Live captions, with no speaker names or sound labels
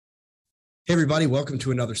Hey, everybody, welcome to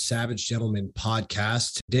another Savage Gentleman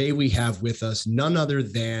podcast. Today we have with us none other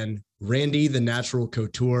than Randy, the Natural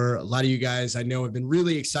Couture. A lot of you guys I know have been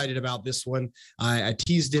really excited about this one. I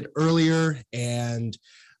teased it earlier, and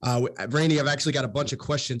Randy, I've actually got a bunch of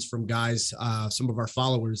questions from guys, some of our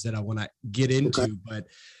followers that I want to get into. Okay. But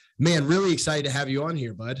man, really excited to have you on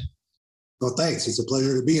here, bud. Well, thanks. It's a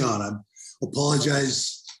pleasure to be on. I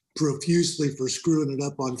apologize profusely for screwing it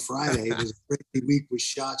up on Friday. It was a crazy week with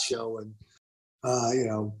SHOT Show, and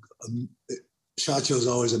SHOT Show is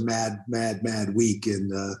always a mad week,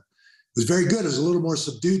 and it was very good. It was a little more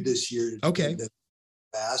subdued this year. Okay. Than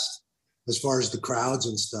past, as far as the crowds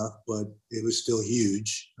and stuff, but it was still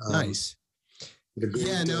huge. Nice.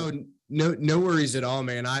 Yeah, no worries at all,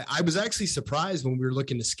 man. I was actually surprised when we were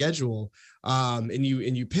looking to schedule, and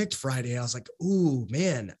you picked Friday. I was like, ooh,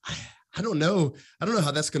 man, I don't know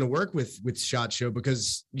how that's going to work with SHOT Show,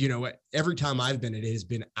 because, every time I've been, it has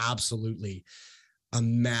been absolutely a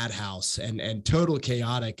madhouse and total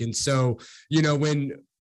chaotic. And so, when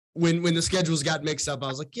the schedules got mixed up, I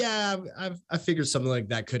was like, yeah, I figured something like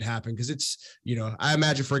that could happen. Cause it's, I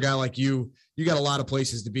imagine for a guy like you got a lot of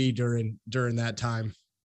places to be during that time.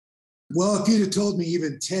 Well, if you'd have told me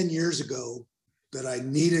even 10 years ago that I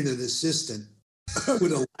needed an assistant, I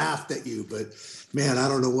would have laughed at you, but man, I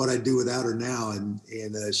don't know what I'd do without her now. And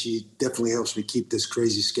she definitely helps me keep this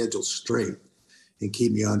crazy schedule straight and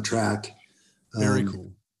keep me on track. Very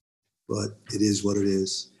cool. But it is what it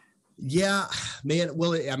is. Yeah, man.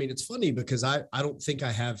 Well, I mean, it's funny because I don't think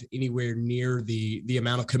I have anywhere near the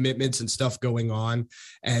amount of commitments and stuff going on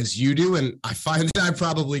as you do. And I find that I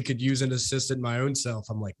probably could use an assistant my own self.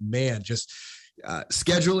 I'm like, man, just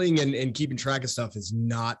scheduling and keeping track of stuff is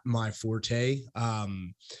not my forte.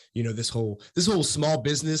 This whole small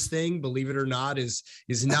business thing, believe it or not, is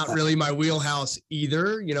not really my wheelhouse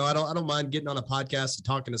either. I don't mind getting on a podcast and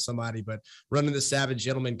talking to somebody, but running the Savage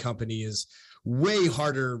Gentleman company is way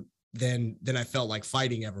harder than I felt like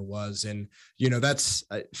fighting ever was. And, that's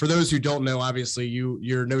for those who don't know, obviously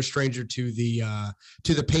you're no stranger to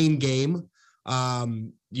the pain game.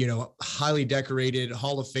 Highly decorated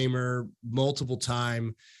Hall of Famer, multiple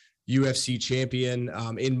time UFC champion,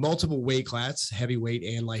 in multiple weight classes, heavyweight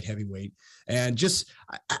and light heavyweight. And just,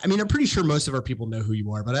 I'm pretty sure most of our people know who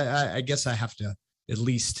you are, but I guess I have to at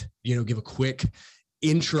least, give a quick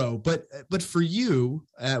intro. But for you,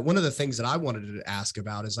 one of the things that I wanted to ask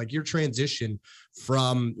about is like your transition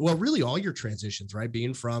from, well, really all your transitions, right?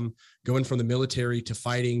 Going from the military to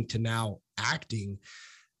fighting to now acting,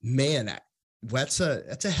 man, that's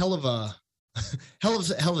a hell of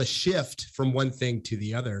a shift from one thing to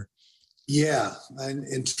the other. Yeah.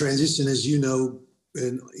 And transition, as you know,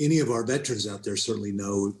 and any of our veterans out there certainly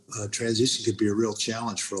know, transition could be a real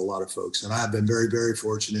challenge for a lot of folks. And I've been very, very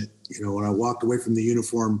fortunate. When I walked away from the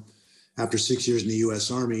uniform after 6 years in the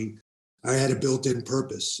U.S. Army, I had a built-in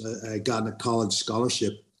purpose. I had gotten a college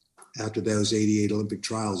scholarship after those 88 Olympic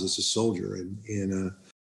trials as a soldier. And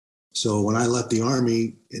so when I left the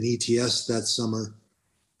Army in ETS that summer,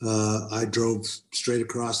 I drove straight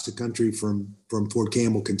across the country from Fort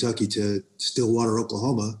Campbell, Kentucky to Stillwater,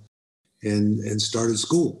 Oklahoma, and started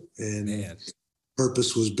school. And man,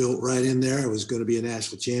 purpose was built right in there. I was going to be a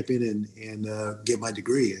national champion and get my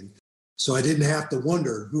degree. And so I didn't have to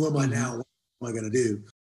wonder, who am I now? What am I going to do?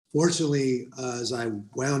 Fortunately, as I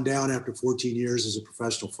wound down after 14 years as a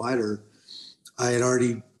professional fighter, I had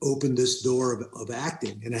already opened this door of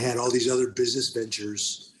acting, and I had all these other business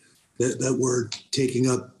ventures that were taking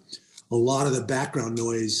up a lot of the background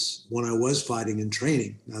noise when I was fighting and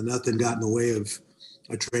training. Now, nothing got in the way of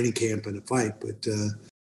a training camp and a fight, but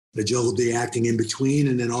I juggled the acting in between,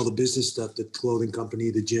 and then all the business stuff, the clothing company,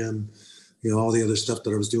 the gym, all the other stuff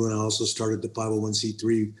that I was doing. I also started the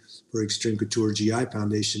 501c3 for Extreme Couture GI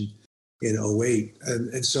Foundation in 2008.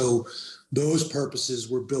 And so those purposes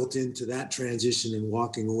were built into that transition and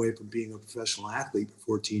walking away from being a professional athlete for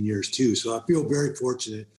 14 years too. So I feel very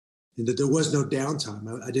fortunate in that there was no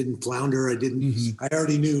downtime. I didn't flounder. I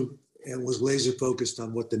already knew and was laser focused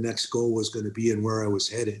on what the next goal was going to be and where I was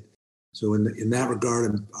headed. So in that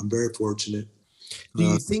regard, I'm very fortunate. Do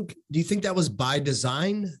you think that was by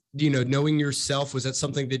design? Knowing yourself, was that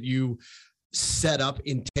something that you set up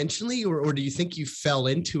intentionally, or do you think you fell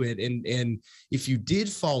into it? And if you did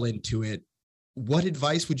fall into it, what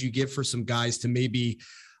advice would you give for some guys to maybe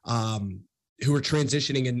who are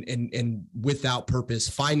transitioning and without purpose,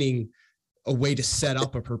 finding a way to set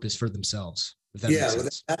up a purpose for themselves?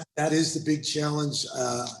 That is the big challenge.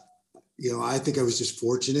 I think I was just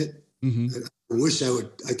fortunate. I wish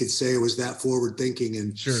I could say I was that forward thinking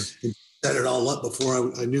and set it all up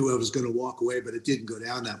before I knew I was going to walk away, but it didn't go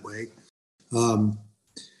down that way.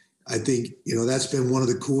 I think, that's been one of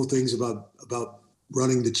the cool things about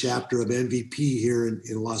running the chapter of MVP here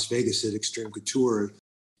in Las Vegas at Extreme Couture.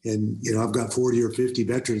 And, I've got 40 or 50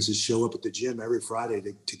 veterans that show up at the gym every Friday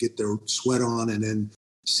to get their sweat on and then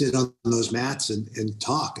sit on those mats and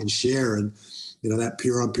talk and share. And, that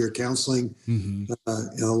peer-on-peer counseling,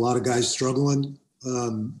 a lot of guys struggling.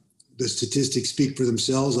 The statistics speak for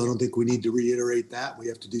themselves. I don't think we need to reiterate that. We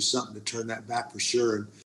have to do something to turn that back for sure. And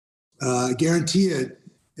I guarantee you,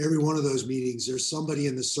 every one of those meetings, there's somebody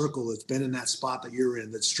in the circle that's been in that spot that you're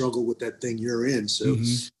in, that struggled with that thing you're in. So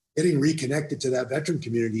getting reconnected to that veteran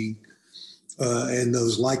community and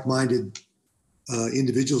those like-minded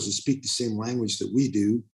individuals who speak the same language that we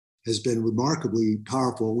do has been remarkably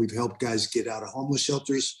powerful. We've helped guys get out of homeless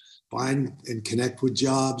shelters, find and connect with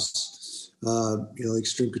jobs.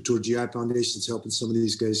 Extreme Couture GI Foundation is helping some of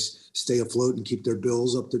these guys stay afloat and keep their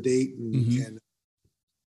bills up to date. And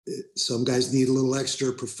some guys need a little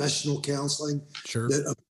extra professional counseling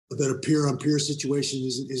that a peer-on-peer situation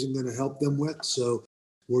isn't going to help them with. So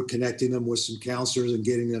we're connecting them with some counselors and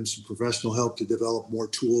getting them some professional help to develop more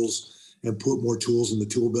tools and put more tools in the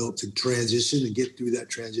tool belt to transition and get through that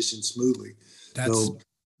transition smoothly.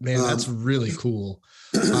 That's really cool.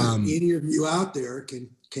 Any of you out there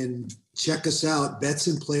can check us out,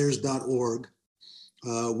 vetsandplayers.org.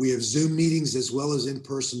 We have Zoom meetings as well as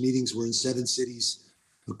in-person meetings. We're in 7 cities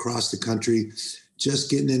across the country.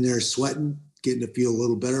 Just getting in there, sweating, getting to feel a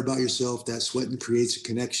little better about yourself. That sweating creates a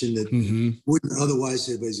connection that wouldn't otherwise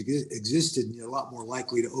have existed. And you're a lot more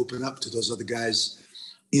likely to open up to those other guys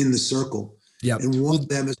in the circle. Yeah. And one of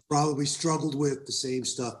them has probably struggled with the same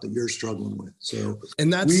stuff that you're struggling with. So,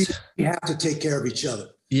 and we have to take care of each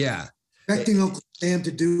other. Yeah. Expecting Uncle Sam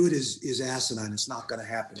to do it is asinine. It's not going to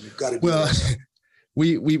happen. We've got to do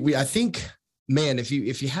it. We I think, man, if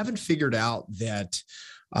you haven't figured out that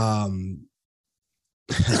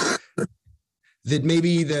that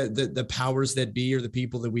maybe the powers that be, or the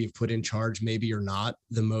people that we've put in charge, maybe are not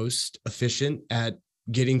the most efficient at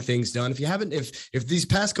getting things done. If these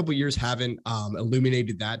past couple of years haven't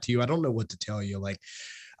illuminated that to you, I don't know what to tell you. Like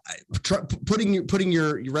resting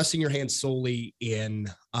your hands solely in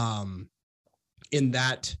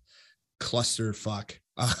that clusterfuck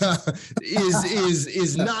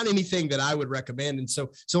is not anything that I would recommend. And so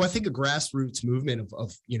I think a grassroots movement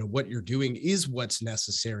of what you're doing is what's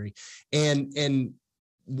necessary. And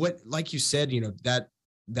what, like you said,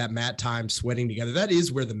 that mat time, sweating together, that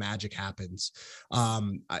is where the magic happens.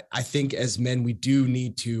 I think as men, we do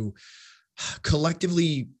need to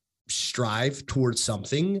collectively strive towards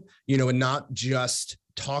something, and not just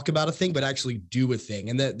talk about a thing, but actually do a thing.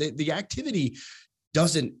 And the activity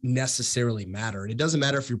doesn't necessarily matter. And it doesn't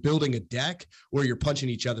matter if you're building a deck or you're punching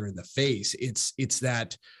each other in the face. It's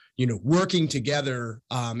that, working together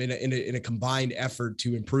in a combined effort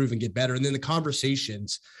to improve and get better. And then the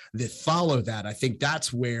conversations that follow that, I think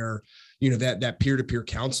that's where, that peer-to-peer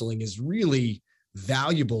counseling is really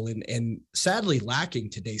valuable and sadly lacking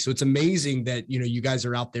today. So it's amazing that, you guys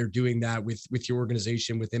are out there doing that with your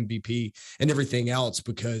organization, with MVP and everything else,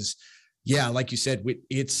 because yeah, like you said,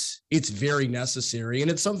 it's very necessary.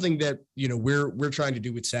 And it's something that, we're trying to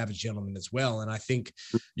do with Savage Gentlemen as well. And I think,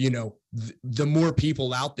 the more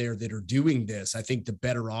people out there that are doing this, I think the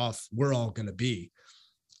better off we're all going to be.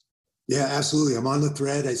 Yeah, absolutely. I'm on the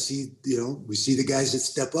thread. I see, we see the guys that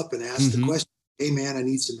step up and ask the question, hey man, I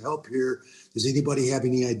need some help here. Does anybody have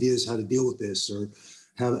any ideas how to deal with this, or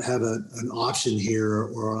have an option here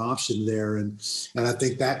or an option there? And I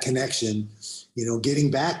think that connection,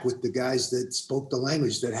 getting back with the guys that spoke the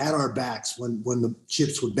language, that had our backs when the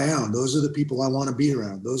chips were down, those are the people I want to be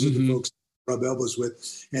around. Those are the folks I rub elbows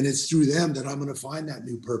with. And it's through them that I'm going to find that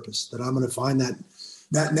new purpose, that I'm going to find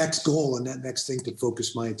that next goal and that next thing to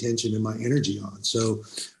focus my attention and my energy on. So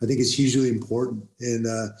I think it's hugely important. And,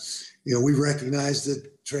 we recognize that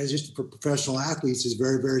transition for professional athletes is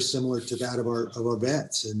very, very similar to that of our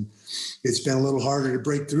vets. And it's been a little harder to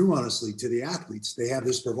break through, honestly, to the athletes. They have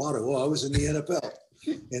this bravado. Oh, I was in the NFL.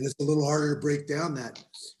 And it's a little harder to break down that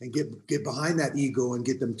and get behind that ego and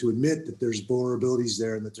get them to admit that there's vulnerabilities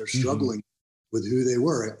there and that they're struggling with who they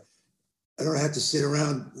were. I don't have to sit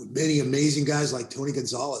around with many amazing guys like Tony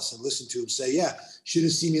Gonzalez and listen to him say, yeah, should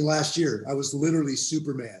have seen me last year. I was literally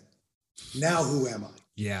Superman. Now who am I?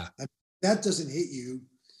 Yeah. That doesn't hit you,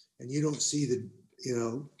 and you don't see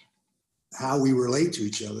how we relate to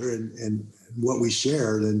each other and what we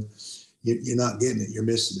share, then you're not getting it. You're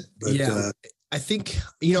missing it. But yeah. I think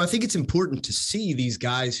it's important to see these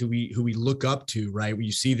guys who we look up to, right? When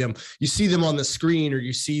you see them on the screen, or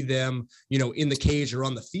you see them, in the cage or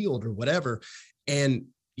on the field or whatever. And,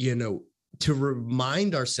 to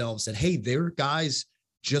remind ourselves that, hey, they're guys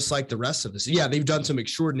just like the rest of us. Yeah, they've done some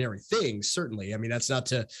extraordinary things, certainly. I mean, that's not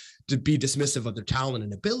to be dismissive of their talent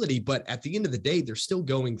and ability, but at the end of the day, they're still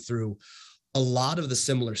going through a lot of the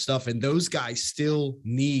similar stuff. And those guys still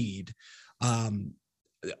need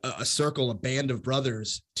a circle, a band of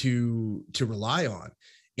brothers to rely on.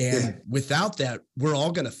 And without that, we're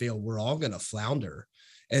all going to fail. We're all going to flounder.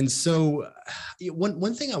 And so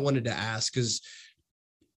one thing I wanted to ask is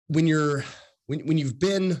when you've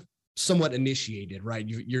been somewhat initiated, right?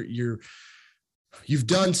 You've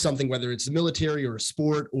done something, whether it's the military or a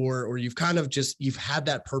sport, or you've kind of you've had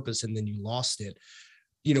that purpose and then you lost it.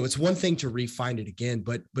 You know, it's one thing to re-find it again,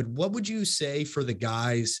 but what would you say for the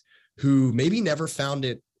guys who maybe never found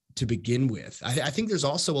it to begin with? I think there's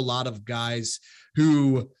also a lot of guys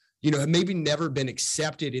who, you know, have maybe never been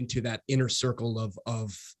accepted into that inner circle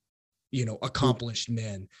of, you know, accomplished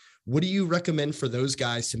men. What do you recommend for those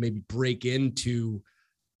guys to maybe break into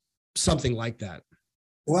something like that?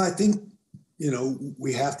 Well, I think, you know,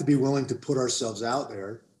 we have to be willing to put ourselves out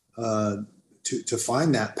there to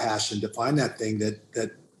find that passion, to find that thing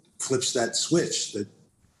that flips that switch, that,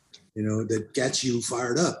 you know, that gets you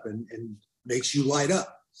fired up and makes you light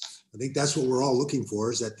up. I think that's what we're all looking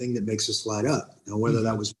for, is that thing that makes us light up. Now, whether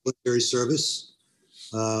that was military service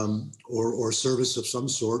or service of some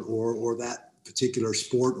sort, or that particular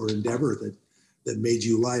sport or endeavor that made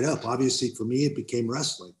you light up. Obviously, for me, it became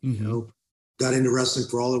wrestling. You know, got into wrestling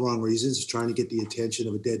for all the wrong reasons, trying to get the attention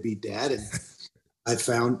of a deadbeat dad. And I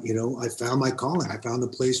found my calling. I found the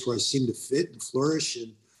place where I seemed to fit and flourish.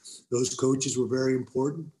 And those coaches were very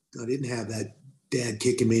important. I didn't have that dad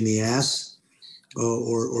kicking me in the ass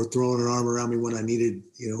or throwing an arm around me when I needed,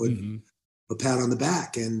 you know, a pat on the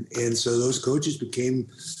back. And so those coaches became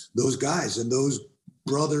those guys, and those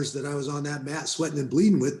brothers that I was on that mat sweating and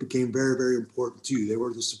bleeding with became very, very important too. They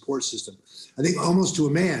were the support system. I think almost to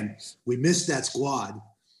a man, we missed that squad,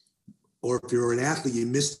 or if you're an athlete, you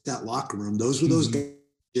missed that locker room. Those were those guys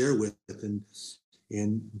to share with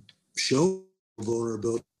and show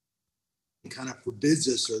vulnerability. It kind of forbids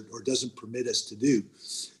us or doesn't permit us to do.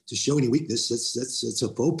 To show any weakness, it's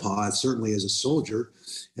a faux pas, certainly as a soldier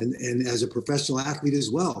and as a professional athlete as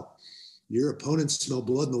well. Your opponents smell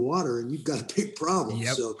blood in the water and you've got a big problem.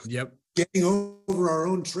 So getting over our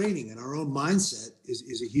own training and our own mindset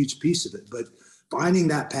is a huge piece of it. But finding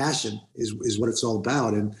that passion is what it's all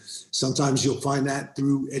about. And sometimes you'll find that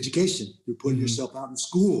through education, through putting yourself out in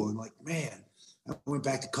school. And like, man, I went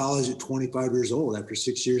back to college at 25 years old after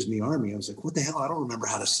 6 years in the Army. I was like, what the hell? I don't remember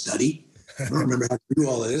how to study. I don't remember how to do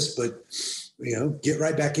all of this, but, you know, get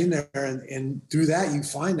right back in there. And through that, you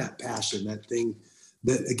find that passion, that thing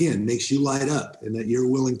that, again, makes you light up, and that you're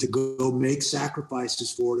willing to go make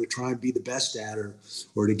sacrifices for, to try and be the best at,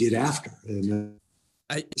 or to get after. And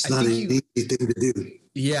it's not an easy thing to do.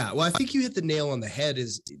 Yeah. Well, I think you hit the nail on the head,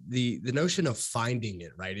 is the notion of finding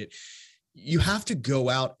it, right? You have to go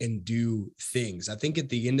out and do things. I think at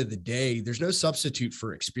the end of the day, there's no substitute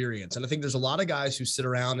for experience. And I think there's a lot of guys who sit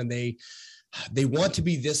around and they want to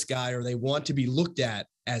be this guy, or they want to be looked at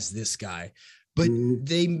as this guy, but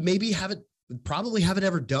they maybe probably haven't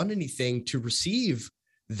ever done anything to receive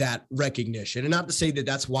that recognition. And not to say that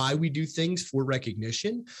that's why we do things, for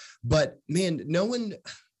recognition, but man, no one's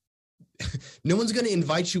going to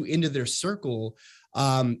invite you into their circle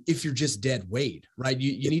if you're just dead weight, right?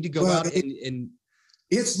 You need to go out and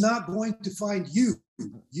it's not going to find you.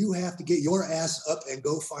 You have to get your ass up and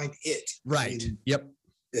go find it. Right.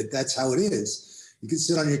 That's how it is. You can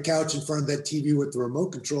sit on your couch in front of that TV with the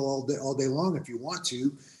remote control all day long if you want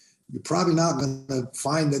to. You're probably not going to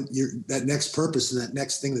find that next purpose and that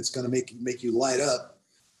next thing that's going to make you light up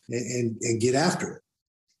and get after it.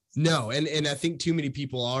 No. And I think too many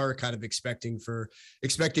people are kind of expecting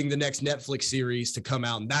the next Netflix series to come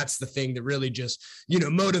out. And that's the thing that really just, you know,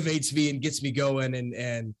 motivates me and gets me going.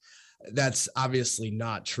 And that's obviously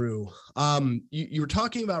not true. You were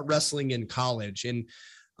talking about wrestling in college, and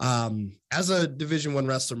as a Division I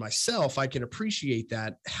wrestler myself, I can appreciate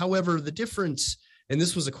that. However, the difference, and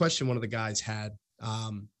this was a question one of the guys had,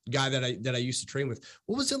 guy that I used to train with,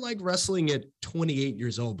 what was it like wrestling at 28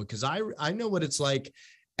 years old? Because I know what it's like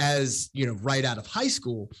as, you know, right out of high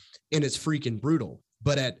school, and it's freaking brutal.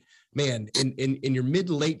 But in your mid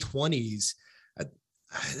to late 20s,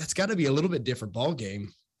 that's got to be a little bit different ball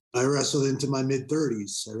game. I wrestled into my mid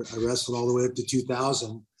 30s. I wrestled all the way up to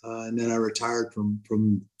 2000. And then I retired from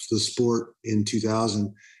the sport in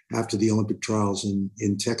 2000 after the Olympic trials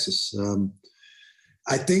in Texas.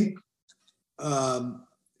 I think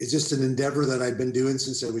it's just an endeavor that I've been doing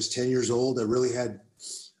since I was 10 years old. I really had,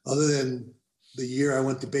 other than the year I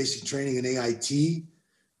went to basic training in AIT,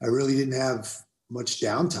 I really didn't have much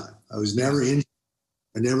downtime. I was never injured. I was never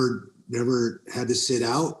I never had to sit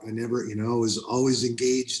out. I never, was always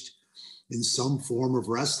engaged in some form of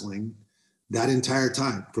wrestling that entire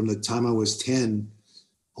time, from the time I was 10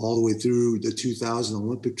 all the way through the 2000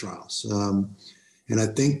 Olympic trials. And I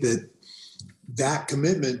think that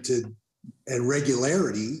commitment to and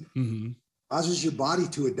regularity causes your body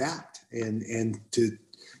to adapt and to,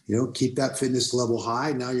 keep that fitness level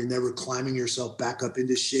high. Now you're never climbing yourself back up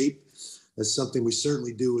into shape. That's something we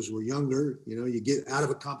certainly do as we're younger. You get out of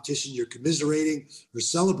a competition, you're commiserating or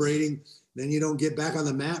celebrating, then you don't get back on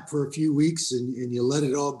the mat for a few weeks and you let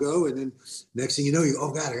it all go. And then next thing you know,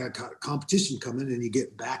 oh God, I got a competition coming, and you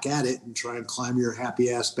get back at it and try and climb your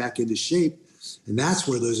happy ass back into shape. And that's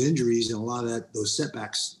where those injuries and a lot of those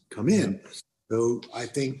setbacks come in. So I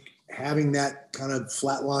think having that kind of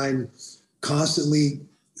flat line, constantly,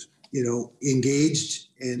 engaged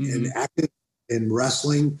and active and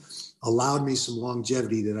wrestling allowed me some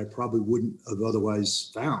longevity that I probably wouldn't have otherwise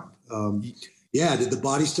found. Did the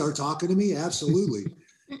body start talking to me? Absolutely.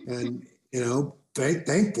 And,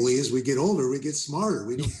 thankfully, as we get older, we get smarter.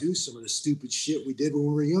 We don't do some of the stupid shit we did when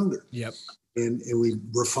we were younger. Yep. And we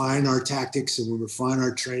refine our tactics and we refine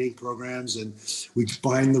our training programs, and we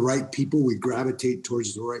find the right people. We gravitate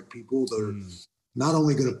towards the right people that are not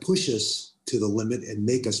only going to push us to the limit and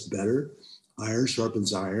make us better, iron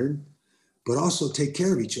sharpens iron, but also take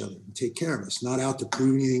care of each other and take care of us. Not out to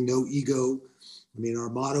prove anything, no ego. I mean, our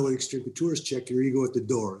motto at Extreme Couture is check your ego at the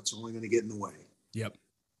door. It's only going to get in the way. Yep.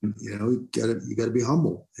 You gotta be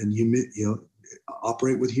humble and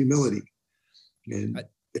operate with humility. And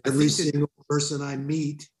every single person I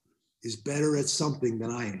meet is better at something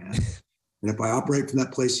than I am. And if I operate from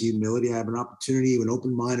that place of humility, I have an opportunity, an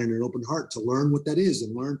open mind and an open heart to learn what that is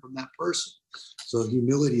and learn from that person. So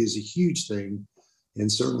humility is a huge thing,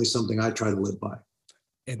 and certainly something I try to live by.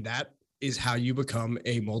 And that is how you become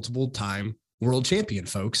a multiple time world champion,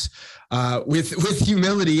 folks, with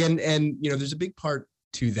humility. And, there's a big part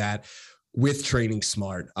to that with training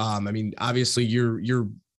smart. I mean, obviously you're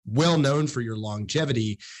well known for your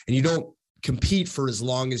longevity, and you don't compete for as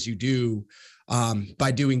long as you do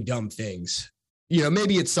by doing dumb things.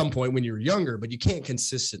 Maybe at some point when you're younger, but you can't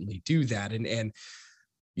consistently do that. And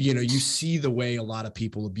you see the way a lot of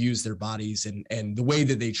people abuse their bodies and the way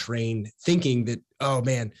that they train, thinking that, oh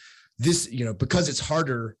man, this, because it's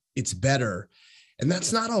harder, it's better. And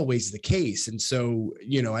that's not always the case. And so,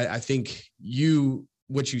 I think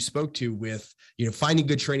what you spoke to with, finding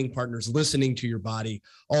good training partners, listening to your body,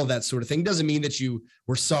 all that sort of thing, doesn't mean that you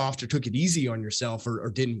were soft or took it easy on yourself or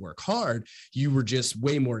didn't work hard. You were just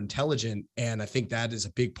way more intelligent. And I think that is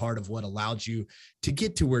a big part of what allowed you to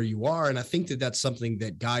get to where you are. And I think that that's something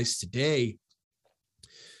that guys today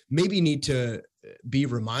maybe need to be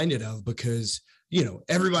reminded of, because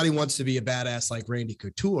everybody wants to be a badass like Randy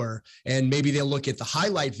Couture, and maybe they'll look at the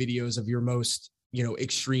highlight videos of your most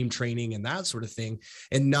extreme training and that sort of thing,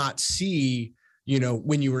 and not see,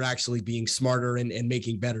 when you were actually being smarter and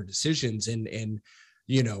making better decisions and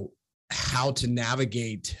how to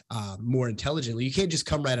navigate more intelligently. You can't just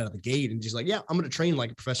come right out of the gate and just like, yeah, I'm going to train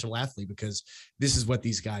like a professional athlete because this is what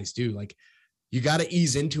these guys do. Like, you got to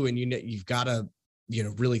ease into it, and you've got to,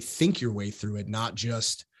 really think your way through it, not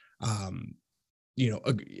just,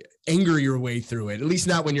 anger your way through it, at least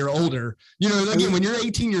not when you're older. Again, when you're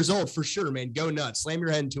 18 years old, for sure, man, go nuts, slam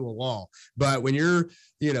your head into a wall. But when you're,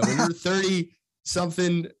 when you're 30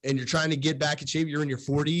 something and you're trying to get back in shape, you're in your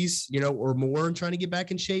 40s, or more, and trying to get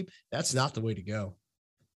back in shape, that's not the way to go.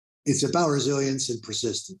 It's about resilience and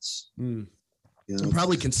persistence. And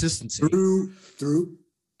probably consistency. Through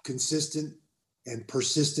consistent and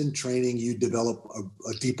persistent training, you develop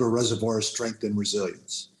a deeper reservoir of strength and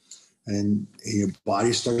resilience. And your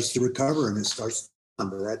body starts to recover, and it starts, but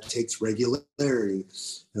that takes regularity.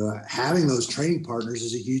 Having those training partners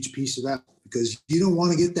is a huge piece of that, because you don't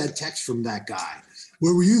want to get that text from that guy.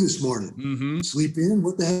 Where were you this morning? Sleep in?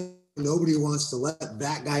 What the hell? Nobody wants to let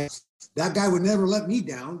that guy would never let me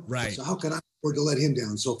down. Right. So how can I afford to let him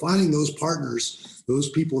down? So finding those partners, those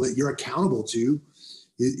people that you're accountable to,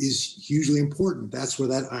 is hugely important. That's where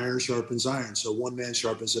that iron sharpens iron. So one man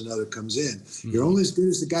sharpens another comes in. You're only as good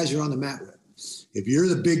as the guys you're on the mat with. If you're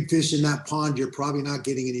the big fish in that pond, you're probably not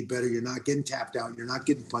getting any better. You're not getting tapped out. You're not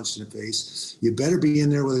getting punched in the face. You better be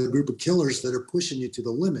in there with a group of killers that are pushing you to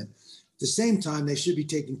the limit. At the same time, they should be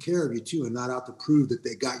taking care of you too, and not out to prove that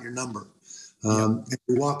they got your number. And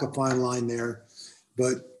you walk a fine line there.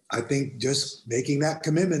 But I think just making that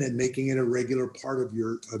commitment and making it a regular part of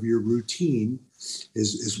your routine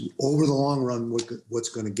is over the long run what's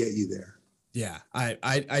going to get you there. Yeah,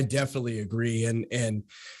 I definitely agree. And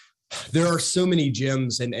there are so many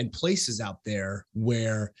gyms and places out there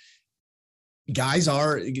where guys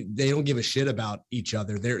they don't give a shit about each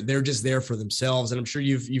other. They're just there for themselves. And I'm sure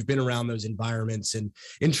you've been around those environments and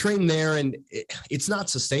trained there, and it's not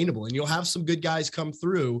sustainable. And you'll have some good guys come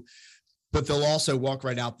through, but they'll also walk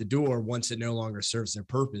right out the door once it no longer serves their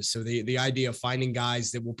purpose. So the idea of finding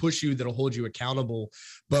guys that will push you, that'll hold you accountable,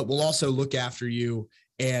 but will also look after you.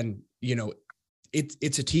 And,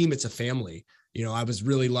 it's a team, it's a family. I was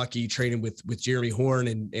really lucky training with Jeremy Horn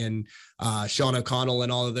and Sean O'Connell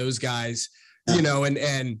and all of those guys,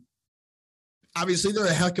 and obviously they're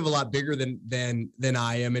a heck of a lot bigger than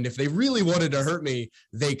I am. And if they really wanted to hurt me,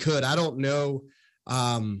 they could. I don't know.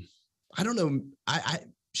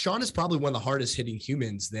 Sean is probably one of the hardest hitting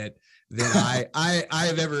humans that I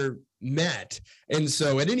have ever met. And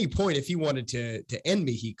so at any point, if he wanted to end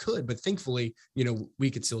me, he could, but thankfully, we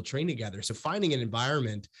could still train together. So finding an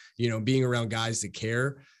environment, being around guys that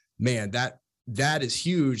care, man, that is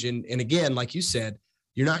huge. And again, like you said,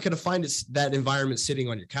 you're not going to find that environment sitting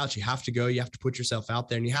on your couch. You have to go, you have to put yourself out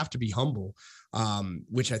there, and you have to be humble,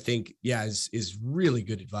 which I think, is really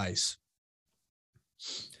good advice.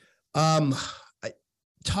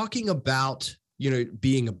 Talking about,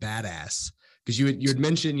 being a badass, because you had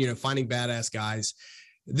mentioned, finding badass guys.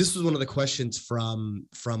 This was one of the questions from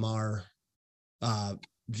our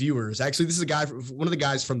viewers. Actually, this is one of the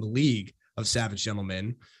guys from the League of Savage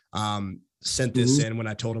Gentlemen sent this in when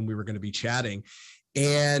I told him we were going to be chatting.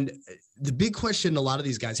 And the big question a lot of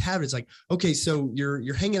these guys have is like, okay, so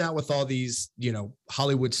you're hanging out with all these,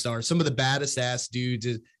 Hollywood stars, some of the baddest ass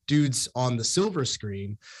dudes on the silver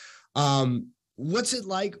screen. What's it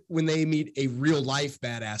like when they meet a real life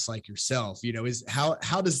badass like yourself?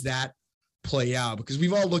 How does that play out? Because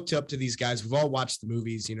we've all looked up to these guys. We've all watched the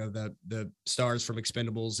movies, the stars from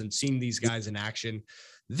Expendables, and seen these guys in action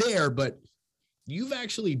there, but you've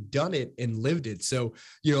actually done it and lived it. So,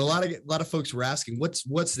 a lot of folks were asking,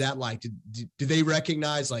 what's that like? Do they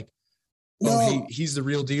recognize like, hey, he's the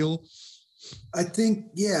real deal? I think,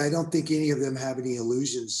 I don't think any of them have any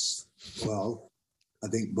illusions. Well, I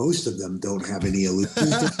think most of them don't have any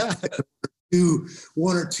illusions.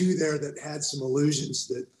 One or two there that had some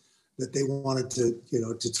illusions that they wanted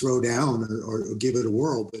to throw down or give it a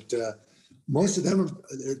whirl. But most of them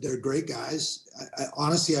they're great guys.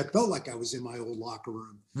 Honestly, I felt like I was in my old locker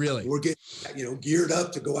room. Really, we're getting geared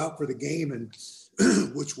up to go out for the game, and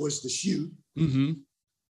which was the shoot. Mm-hmm.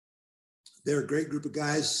 They're a great group of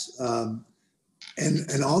guys,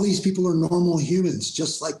 and all these people are normal humans,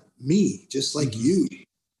 just like me, just like you.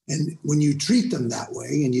 And when you treat them that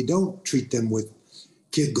way, and you don't treat them with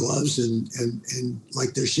kid gloves and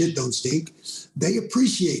like their shit don't stink, they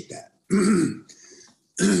appreciate that.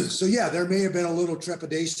 So there may have been a little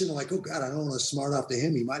trepidation, like, oh God, I don't want to smart off to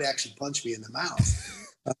him. He might actually punch me in the mouth.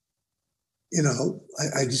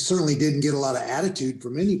 I just certainly didn't get a lot of attitude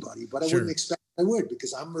from anybody, but I wouldn't expect I would,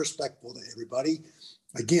 because I'm respectful to everybody.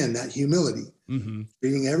 Again, that humility,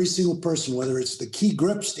 treating every single person, whether it's the key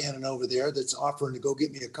grip standing over there that's offering to go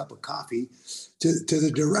get me a cup of coffee, to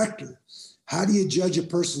the director. How do you judge a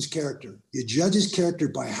person's character? You judge his character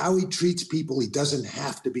by how he treats people he doesn't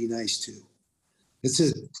have to be nice to. It's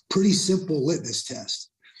a pretty simple litmus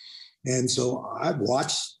test. And so I've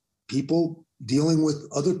watched people dealing with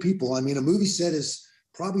other people. I mean, a movie set is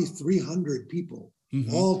probably 300 people,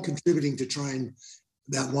 all contributing to try and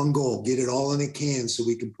that one goal, get it all in a can so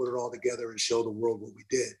we can put it all together and show the world what we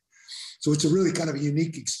did. So it's a really kind of a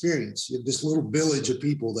unique experience. You have this little village of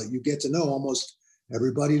people that you get to know almost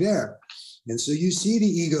everybody there. And so you see the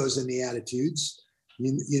egos and the attitudes.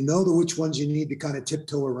 You know which ones you need to kind of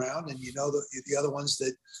tiptoe around, and you know the other ones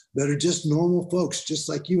that are just normal folks, just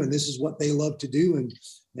like you. And this is what they love to do.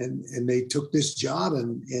 And they took this job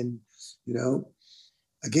and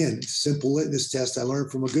again, simple litmus test. I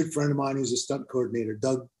learned from a good friend of mine who's a stunt coordinator,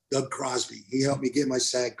 Doug Crosby. He helped me get my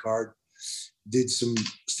SAG card.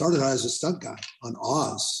 Started out as a stunt guy on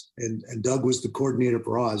Oz, and Doug was the coordinator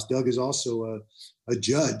for Oz. Doug is also a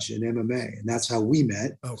judge in MMA, and that's how we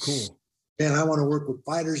met. Oh, cool. And I want to work with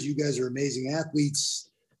fighters. You guys are amazing athletes.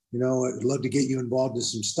 I'd love to get you involved in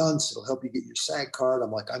some stunts. It'll help you get your SAG card.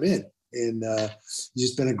 I'm like, I'm in. And he's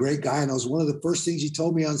just been a great guy. And it was one of the first things he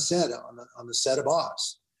told me on the set of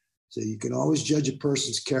Oz. So you can always judge a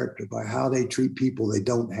person's character by how they treat people they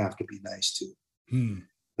don't have to be nice to. And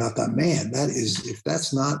I thought, man, if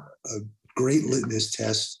that's not a great litmus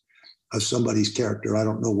test of somebody's character, I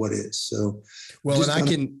don't know what is. So, well, and I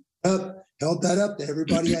can held that up to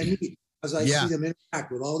everybody I meet, as I see them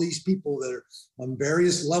interact with all these people that are on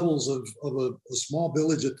various levels of a small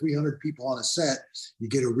village of 300 people on a set. You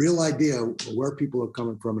get a real idea of where people are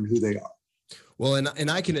coming from and who they are. Well,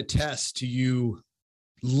 and I can attest to you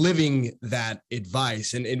living that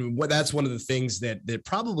advice. And what that's one of the things that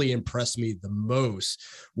probably impressed me the most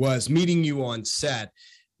was meeting you on set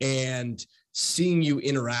and seeing you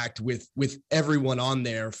interact with everyone on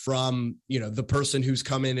there, from, the person who's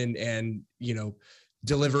coming and,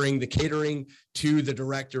 delivering the catering to the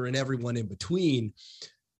director and everyone in between.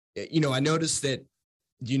 I noticed that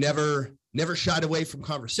you never shied away from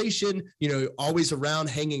conversation, always around,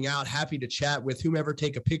 hanging out, happy to chat with whomever,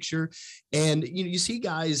 take a picture. And, you see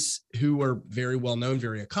guys who are very well known,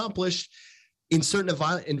 very accomplished in certain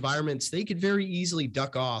environments, they could very easily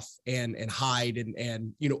duck off and hide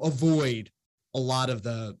and, avoid a lot of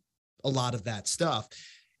that stuff.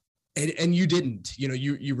 And you didn't,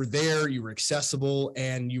 you were there, you were accessible,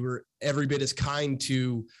 and you were every bit as kind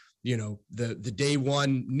to, the day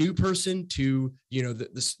one new person to,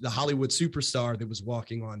 the Hollywood superstar that was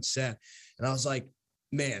walking on set. And I was like,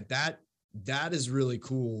 man, that is really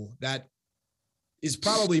cool. That is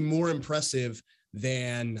probably more impressive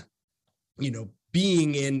than,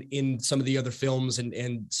 being in some of the other films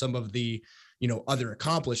and some of the, other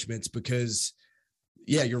accomplishments, because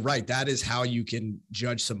yeah, you're right. That is how you can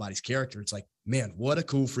judge somebody's character. It's like, man, what a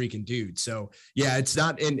cool freaking dude. So yeah, it's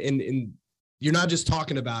not, and you're not just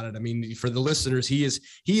talking about it. I mean, for the listeners, he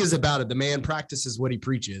is about it. The man practices what he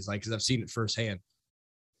preaches, like, cause I've seen it firsthand.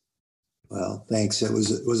 Well, thanks. It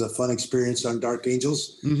was a fun experience on Dark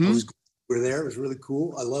Angels. Mm-hmm. We were there. It was really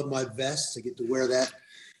cool. I love my vest. I get to wear that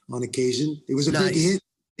on occasion. It was a big hit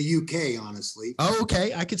in the UK, honestly. Oh,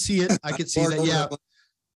 okay. I could see it. I could see that. Yeah.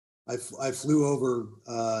 I flew over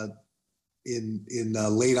in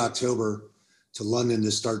late October to London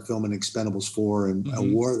to start filming Expendables 4, and I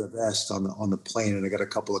wore the vest on the plane, and I got a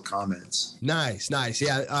couple of comments. Nice.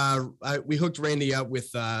 Yeah, we hooked Randy up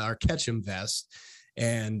with our Ketchum vest,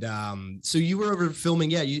 and so you were over filming.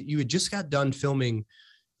 Yeah, you had just got done filming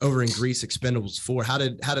over in Greece, Expendables 4. How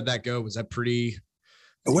did that go? Was that pretty?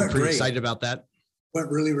 It went pretty great. Excited about that? Went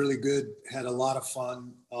really, really good. Had a lot of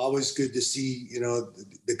fun. Always good to see,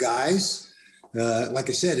 the guys. Like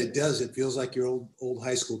I said, it feels like your old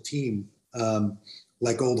high school team,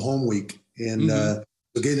 like old home week. And so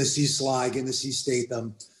getting to see Sly, getting to see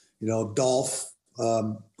Statham, Dolph,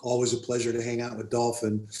 always a pleasure to hang out with Dolph.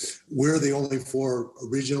 And we're the only 4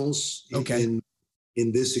 originals in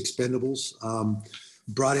this Expendables.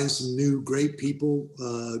 Brought in some new great people.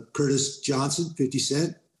 Curtis Johnson, 50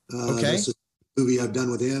 Cent. That's a movie I've done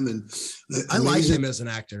with him, and I like him as an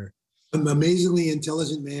actor. Amazingly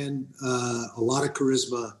intelligent man, a lot of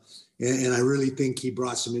charisma, and I really think he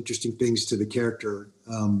brought some interesting things to the character.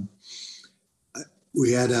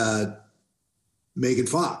 We had Megan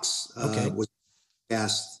Fox was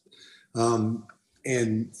cast,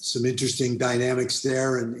 and some interesting dynamics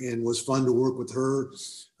there, and was fun to work with her.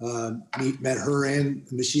 Met her, and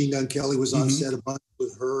Machine Gun Kelly was on set a bunch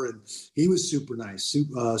with her, and he was super nice,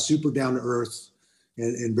 super down to earth,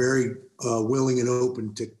 and very willing and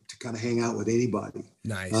open to kind of hang out with anybody.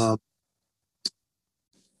 Nice.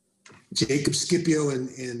 Jacob Scipio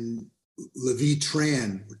and Levi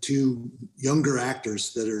Tran were 2 younger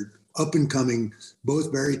actors that are up and coming,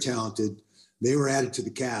 both very talented. They were added to the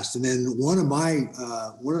cast, and then one of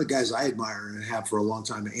the guys I admire and have for a long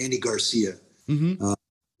time, Andy Garcia.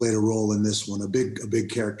 Played a role in this one, a big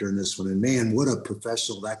character in this one. And man, what a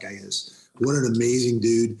professional that guy is. What an amazing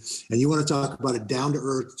dude. And you want to talk about a down to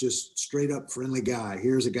earth, just straight up friendly guy.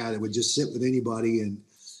 Here's a guy that would just sit with anybody, and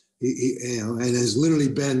he and has literally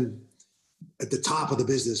been at the top of the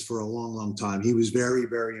business for a long, long time. He was very,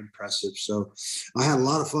 very impressive. So I had a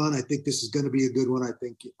lot of fun. I think this is going to be a good one. I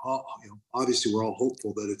think, obviously we're all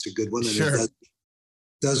hopeful that it's a good one. And it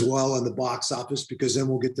does well in the box office, because then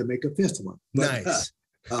we'll get to make a 5th one. But, nice.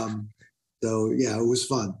 So yeah, it was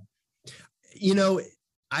fun.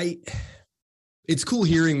 It's cool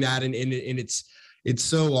hearing that. And it's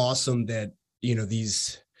so awesome that,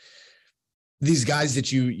 these guys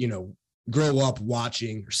that you grow up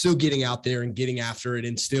watching are still getting out there and getting after it,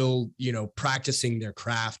 and still, practicing their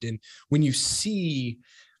craft. And when you see,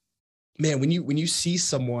 man, when you see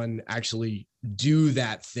someone actually do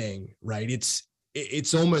that thing, right,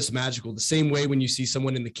 it's almost magical. The same way when you see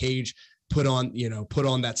someone in the cage put on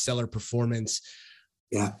that stellar performance.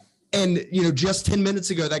 Yeah. And, just 10 minutes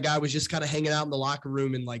ago, that guy was just kind of hanging out in the locker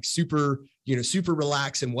room and like super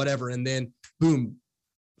relaxed and whatever. And then boom,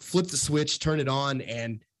 flip the switch, turn it on.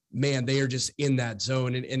 And man, they are just in that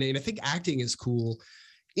zone. And I think acting is cool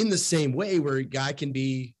in the same way, where a guy can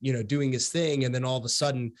be, doing his thing, and then all of a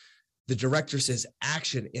sudden the director says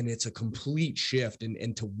action, and it's a complete shift.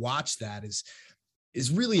 And to watch that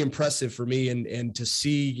is really impressive for me. And to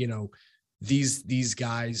see, these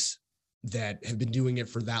guys that have been doing it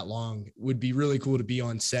for that long. It would be really cool to be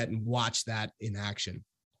on set and watch that in action.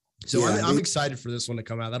 So yeah, I'm excited for this one to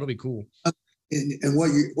come out. That'll be cool. And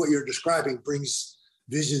what you're describing brings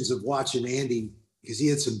visions of watching Andy, because he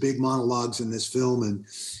had some big monologues in this film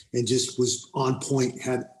and just was on point,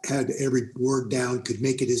 had every word down, could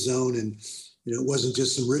make it his own. And, it wasn't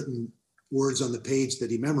just some written words on the page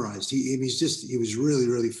that he memorized. He was really,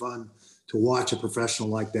 really fun to watch a professional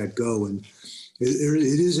like that go. And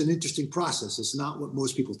it is an interesting process. It's not what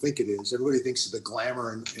most people think it is. Everybody thinks of the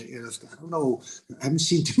glamour, and I don't know. I haven't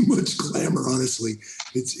seen too much glamour, honestly.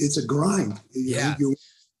 It's a grind. Yeah.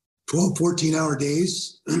 12, 14-hour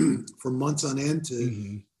days for months on end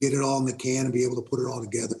to get it all in the can and be able to put it all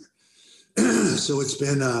together. So it's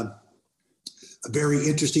been a very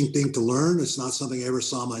interesting thing to learn. It's not something I ever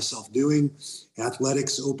saw myself doing.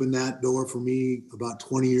 Athletics opened that door for me about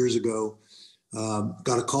 20 years ago.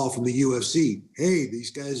 Got a call from the UFC. Hey, these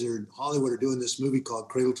guys in Hollywood are doing this movie called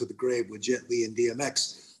Cradle to the Grave with Jet Li and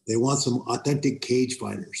DMX. They want some authentic cage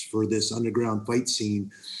fighters for this underground fight scene.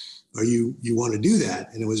 Are you want to do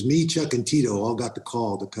that? And it was me, Chuck, and Tito all got the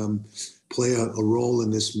call to come play a role in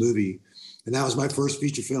this movie. And that was my first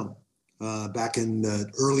feature film back in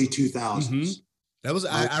the early 2000s. That was,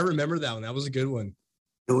 I remember that one. That was a good one.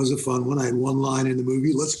 It was a fun one. I had one line in the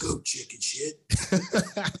movie, "Let's go chicken shit."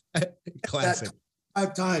 Classic.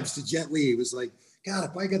 5 times to Jet Li. It was like, God,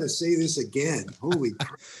 if I got to say this again, holy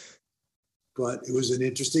crap. But it was an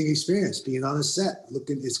interesting experience being on a set.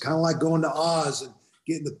 It's kind of like going to Oz and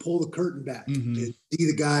getting to pull the curtain back and see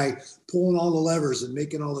the guy pulling all the levers and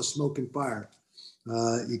making all the smoke and fire.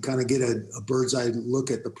 You kind of get a bird's eye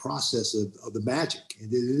look at the process of the magic.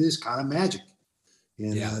 And it is kind of magic.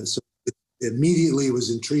 And so immediately was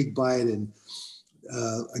intrigued by it, and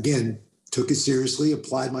again, took it seriously,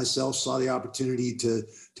 applied myself, saw the opportunity to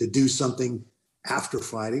do something after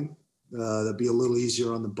fighting that'd be a little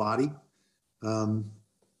easier on the body. And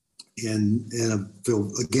I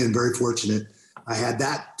feel, again, very fortunate. I had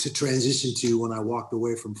that to transition to when I walked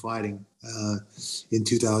away from fighting in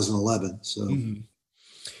 2011. So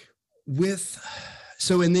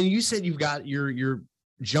and then you said you've got you're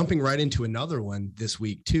jumping right into another one this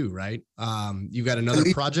week too, right? You've got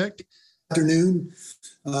another project. Afternoon,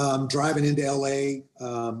 driving into LA,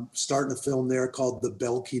 starting a film there called The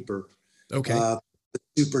Bellkeeper. Okay. A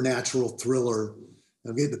supernatural thriller.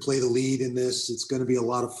 I'm getting to play the lead in this. It's going to be a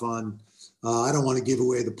lot of fun. I don't want to give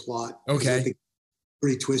away the plot. Okay. I think it's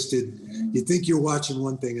pretty twisted. You think you're watching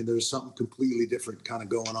one thing and there's something completely different kind of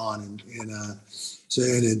going on.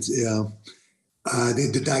 I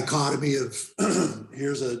think the dichotomy of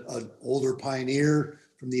here's an older pioneer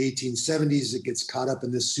from the 1870s that gets caught up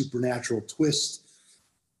in this supernatural twist,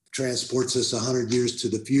 transports us 100 years to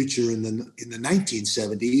the future in the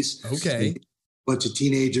 1970s. Okay. A bunch of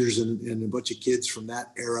teenagers and a bunch of kids from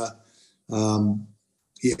that era. That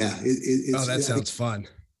sounds fun.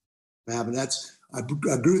 I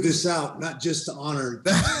grew this out not just to honor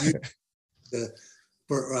you, to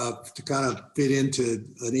kind of fit into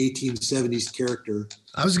an 1870s character.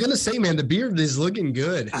 I was gonna say, man, the beard is looking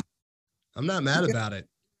good. I'm not mad about it.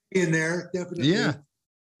 In there, definitely. Yeah.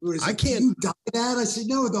 I can't. You dye that? I said,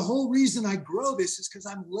 no, the whole reason I grow this is because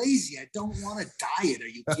I'm lazy. I don't want to dye it. Are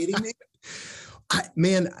you kidding me?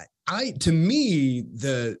 To me,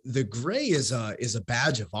 the gray is a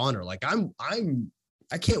badge of honor. Like I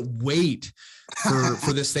can't wait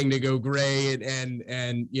for this thing to go gray and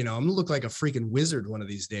I'm gonna look like a freaking wizard one of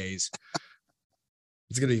these days.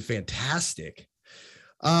 It's gonna be fantastic.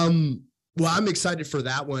 Well, I'm excited for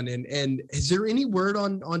that one. And is there any word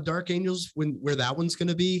on Dark Angels where that one's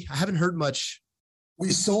gonna be? I haven't heard much.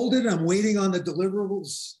 We sold it. I'm waiting on the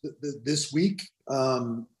deliverables this week.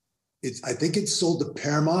 I think it's sold to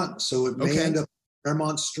Paramount, so it may end up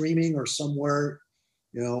Paramount streaming or somewhere,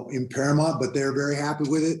 in Paramount, but they're very happy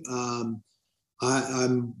with it.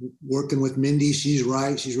 I'm working with Mindy. She's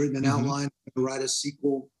written an outline to write a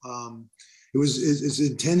sequel. It's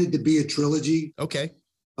intended to be a trilogy. Okay.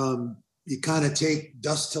 You kind of take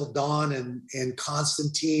Dusk Till Dawn and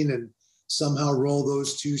Constantine and somehow roll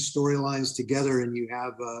those two storylines together, and you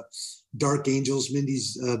have Dark Angels.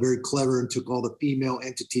 Mindy's very clever and took all the female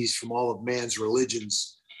entities from all of man's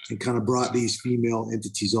religions and kind of brought these female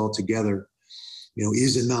entities all together.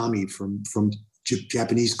 Izanami from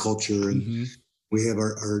Japanese culture, and we have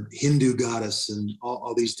our Hindu goddess and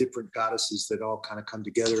all these different goddesses that all kind of come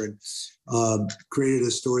together and created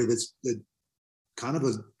a story that's kind of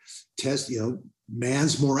a test,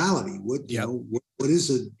 man's morality. What is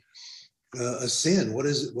a sin? What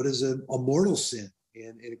is a mortal sin?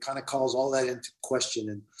 And it kind of calls all that into question.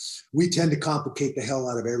 And we tend to complicate the hell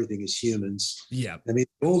out of everything as humans. Yeah. I mean,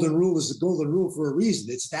 the golden rule is the golden rule for a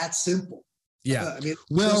reason. It's that simple. Yeah. I mean,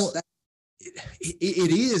 well,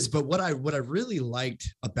 it is, but what I really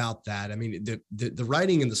liked about that, I mean, the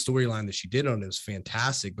writing and the storyline that she did on it was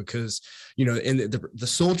fantastic because, you know, in the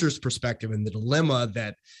soldier's perspective and the dilemma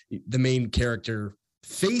that the main character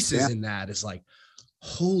faces in that is like,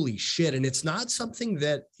 holy shit. And it's not something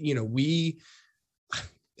that, you know,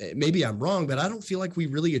 maybe I'm wrong, but I don't feel like we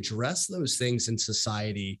really address those things in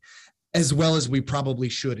society as well as we probably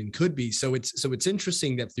should and could be. So it's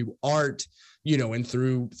interesting that through art, you know, and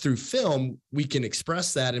through film, we can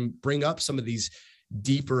express that and bring up some of these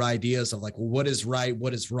deeper ideas of like, well, what is right,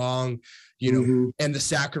 what is wrong, you know, and the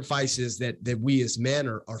sacrifices that we as men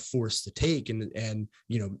are forced to take. And,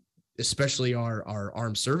 you know, especially our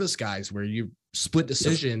armed service guys, where you split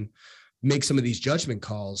decision, make some of these judgment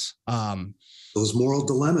calls. Those moral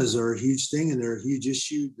dilemmas are a huge thing, and they're a huge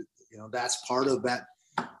issue. You know, that's part of that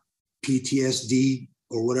PTSD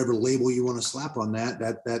or whatever label you want to slap on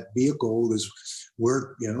that vehicle is.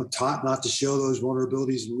 We're, you know, taught not to show those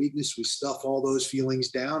vulnerabilities and weakness. We stuff all those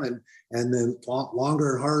feelings down, and the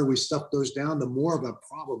longer and harder we stuff those down, the more of a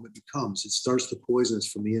problem it becomes. It starts to poison us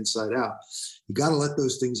from the inside out. You got to let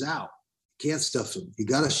those things out. You can't stuff them. You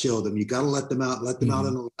got to show them. You got to let them out. Let them out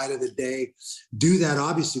in the light of the day. Do that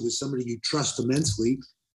obviously with somebody you trust immensely.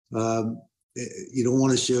 You don't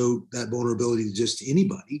want to show that vulnerability to just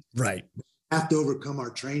anybody. Right. Have to overcome our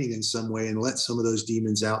training in some way and let some of those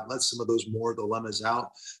demons out, let some of those moral dilemmas out,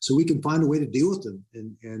 so we can find a way to deal with them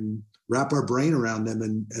and wrap our brain around them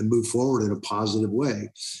and move forward in a positive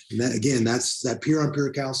way. And that, again, that's that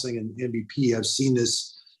peer-on-peer counseling and MVP. I've seen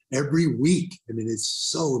this every week. I mean, it's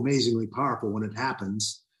so amazingly powerful when it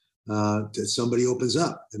happens, that somebody opens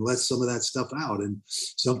up and lets some of that stuff out. And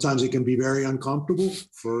sometimes it can be very uncomfortable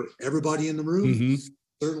for everybody in the room.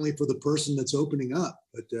 Certainly for the person that's opening up,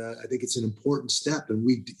 but I think it's an important step. And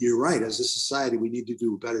you're right, as a society, we need to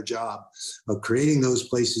do a better job of creating those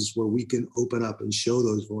places where we can open up and show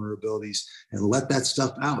those vulnerabilities and let that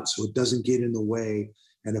stuff out so it doesn't get in the way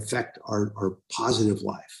and affect our positive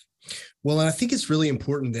life. Well, and I think it's really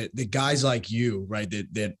important that the guys like you, right,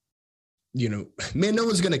 that you know, man, no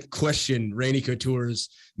one's going to question Randy Couture's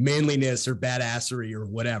manliness or badassery or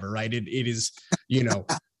whatever, right? It is, you know,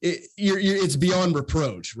 it's beyond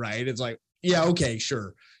reproach, right? It's like, yeah, okay,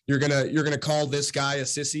 sure. You're gonna call this guy a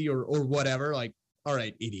sissy or whatever. Like, all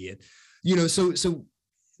right, idiot. You know, so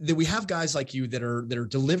that we have guys like you that are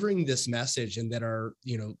delivering this message and that are,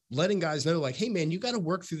 you know, letting guys know like, hey man, you got to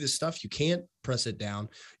work through this stuff. You can't press it down.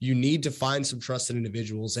 You need to find some trusted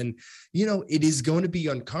individuals. And, you know, it is going to be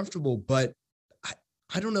uncomfortable, but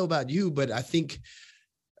I don't know about you, but I think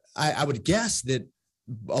I would guess that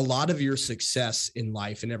a lot of your success in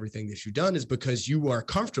life and everything that you've done is because you are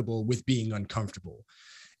comfortable with being uncomfortable.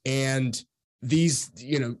 And these,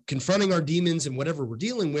 you know, confronting our demons and whatever we're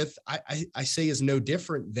dealing with, I say is no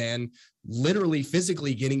different than literally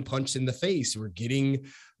physically getting punched in the face or getting,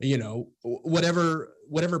 you know, whatever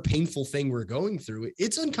painful thing we're going through.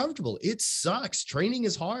 It's uncomfortable. It sucks. Training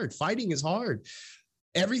is hard. Fighting is hard.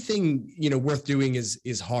 Everything, you know, worth doing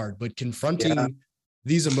is hard, but confronting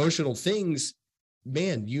these emotional things,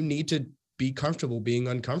 man, you need to be comfortable being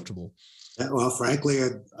uncomfortable. Well, frankly,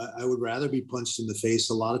 I would rather be punched in the face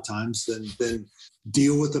a lot of times than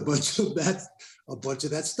deal with a bunch of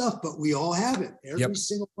that stuff. But we all have it. Every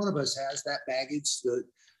single one of us has that baggage.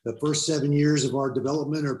 The first 7 years of our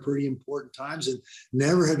development are pretty important times, and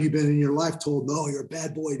never have you been in your life told, no, you're a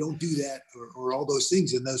bad boy, don't do that, or all those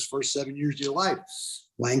things in those first 7 years of your life.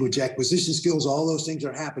 Language acquisition skills, all those things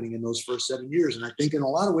are happening in those first 7 years. And I think in a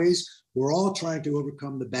lot of ways, we're all trying to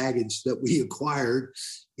overcome the baggage that we acquired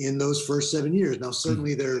in those first 7 years. Now,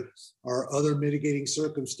 certainly there are other mitigating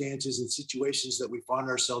circumstances and situations that we find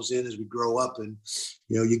ourselves in as we grow up, and,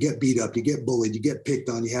 you know, you get beat up, you get bullied, you get picked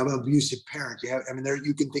on, you have an abusive parent,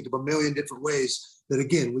 you can think of a million different ways that,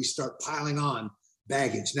 again, we start piling on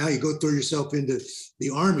baggage. Now you go throw yourself into the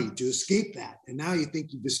Army to escape that. And now you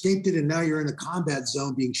think you've escaped it. And now you're in a combat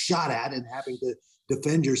zone being shot at and having to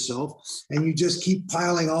defend yourself. And you just keep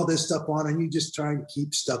piling all this stuff on, and you just try to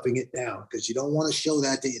keep stuffing it down because you don't want to show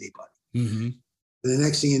that to anybody. And the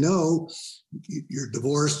next thing you know, you're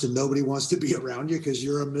divorced and nobody wants to be around you because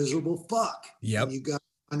you're a miserable fuck. And you got to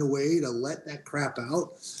find a way to let that crap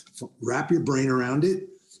out, wrap your brain around it,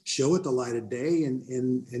 show it the light of day,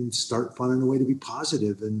 and start finding a way to be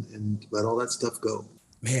positive and let all that stuff go.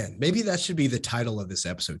 Man, maybe that should be the title of this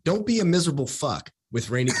episode. Don't be a miserable fuck with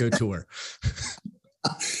Randy Couture.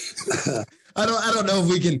 I don't know if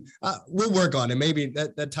we can, we'll work on it. Maybe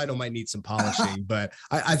that title might need some polishing, but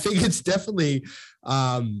I think it's definitely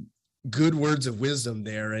good words of wisdom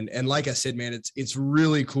there. And like I said, man, it's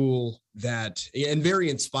really cool that, and very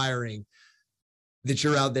inspiring that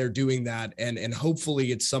you're out there doing that. And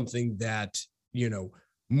hopefully it's something that,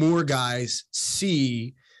 more guys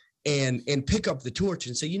see and pick up the torch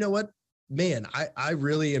and say, you know what, man, I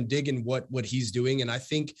really am digging what he's doing. And I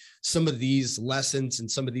think some of these lessons and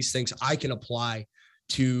some of these things I can apply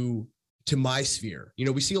to my sphere.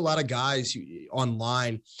 We see a lot of guys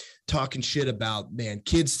online talking shit about, man,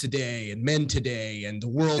 kids today and men today and the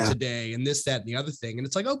world today and this, that, and the other thing. And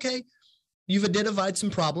it's like, okay, you've identified some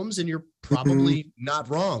problems and you're probably not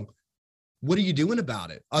wrong. What are you doing about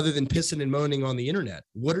it other than pissing and moaning on the internet?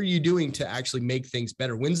 What are you doing to actually make things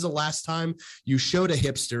better? When's the last time you showed a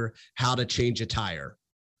hipster how to change a tire?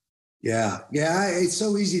 Yeah. It's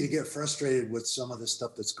so easy to get frustrated with some of the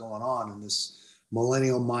stuff that's going on in this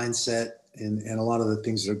millennial mindset and a lot of the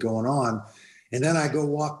things that are going on. And then I go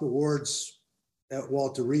walk the wards at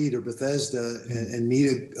Walter Reed or Bethesda and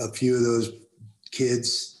meet a few of those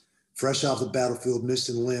kids fresh off the battlefield,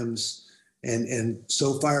 missing limbs, and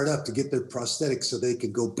so fired up to get their prosthetics so they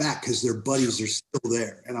could go back because their buddies are still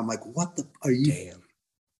there. And I'm like, what the are you?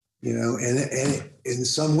 Damn. And in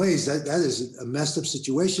some ways that is a messed up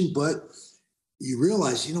situation, but you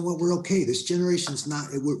realize, you know what, we're okay. This generation's not,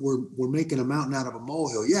 we're making a mountain out of a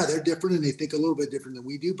molehill. Yeah, they're different and they think a little bit different than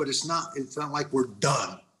we do, but it's not like we're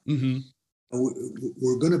done. Mm-hmm.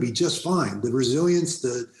 We're going to be just fine. The resilience,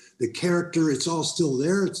 the character, it's all still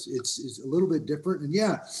there. It's a little bit different. And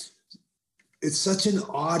yeah, it's such an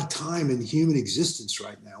odd time in human existence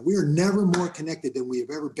right now. We are never more connected than we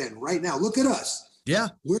have ever been right now. Look at us. Yeah.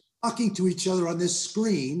 We're talking to each other on this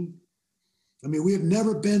screen. I mean, we have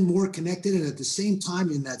never been more connected, and at the same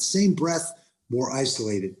time, in that same breath, more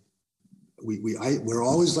isolated. We're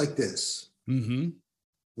always like this. Mm-hmm.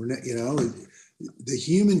 We're not, the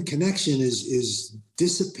human connection is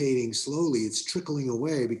dissipating slowly. It's trickling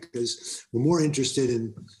away because we're more interested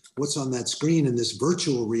in what's on that screen in this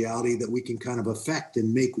virtual reality that we can kind of affect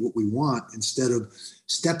and make what we want instead of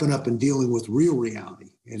stepping up and dealing with real reality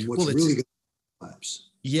and what's really going to lives.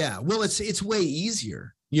 Yeah. Well, it's way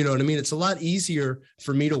easier. You know what I mean? It's a lot easier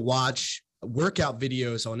for me to watch workout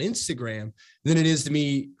videos on Instagram than it is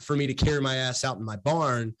for me to carry my ass out in my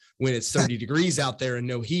barn when it's 30 degrees out there and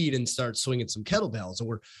no heat and start swinging some kettlebells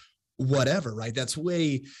or whatever, right? That's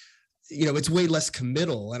way, it's way less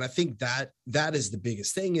committal. And I think that is the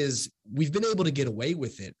biggest thing is we've been able to get away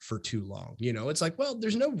with it for too long. It's like, well,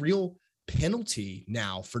 there's no real penalty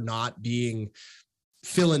now for not being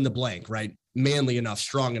fill in the blank, right? Manly enough,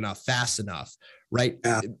 strong enough, fast enough, right?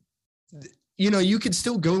 Yeah. You can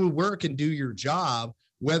still go to work and do your job,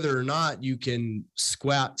 whether or not you can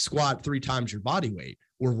squat 3 times your body weight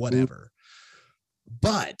or whatever.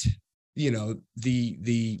 But,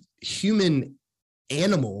 the human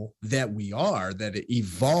animal that we are, that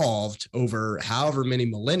evolved over however many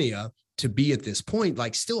millennia to be at this point,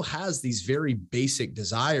 like still has these very basic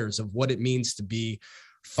desires of what it means to be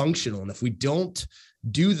functional. And if we don't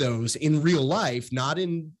do those in real life, not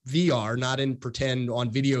in VR, not in pretend on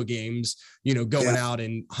video games, going out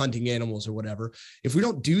and hunting animals or whatever. If we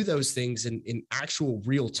don't do those things in actual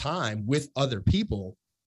real time with other people,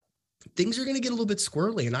 things are going to get a little bit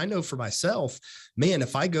squirrely. And I know for myself, man,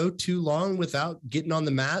 if I go too long without getting on the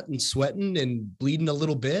mat and sweating and bleeding a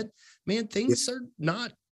little bit, man, things are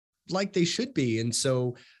not like they should be. And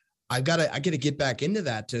so I got to get back into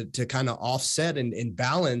that to kind of offset and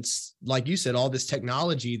balance, like you said, all this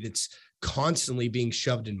technology that's constantly being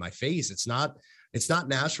shoved in my face. It's not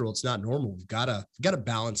natural. It's not normal. We've got to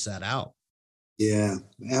balance that out. Yeah,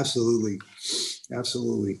 absolutely.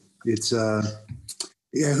 Absolutely. It's, who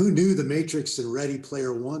knew The Matrix and Ready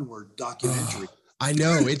Player One were documentary? I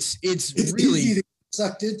know it's really easy to get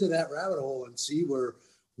sucked into that rabbit hole and see where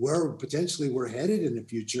potentially we're headed in the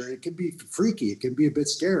future. It can be freaky. It can be a bit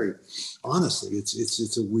scary. Honestly,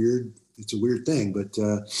 it's a weird thing, but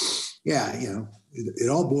it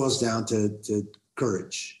all boils down to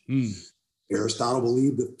courage. Aristotle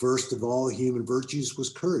believed that first of all human virtues was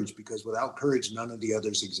courage, because without courage, none of the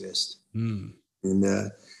others exist.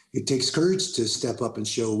 And it takes courage to step up and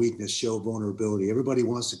show weakness, show vulnerability. Everybody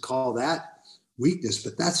wants to call that weakness,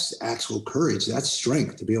 but that's actual courage. That's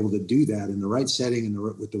strength to be able to do that in the right setting and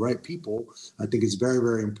with the right people. I think it's very,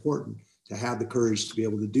 very important to have the courage to be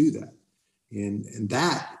able to do that. And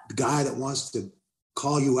that the guy that wants to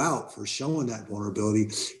call you out for showing that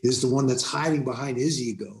vulnerability is the one that's hiding behind his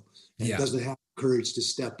ego and doesn't have courage to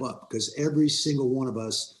step up, because every single one of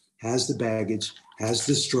us has the baggage, has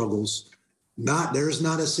the struggles, There's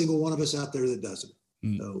not a single one of us out there that doesn't.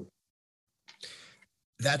 So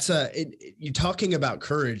that's you talking about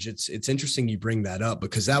courage. It's interesting you bring that up,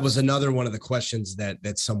 because that was another one of the questions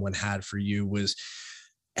that someone had for you was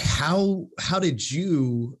how did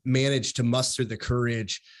you manage to muster the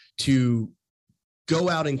courage to go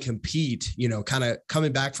out and compete, kind of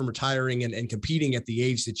coming back from retiring and competing at the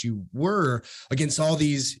age that you were against all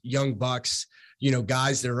these young bucks,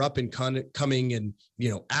 guys that are up and coming and,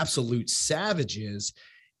 absolute savages.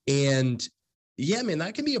 And yeah, man,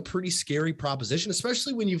 that can be a pretty scary proposition,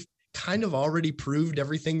 especially when you've kind of already proved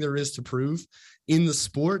everything there is to prove in the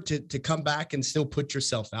sport, to come back and still put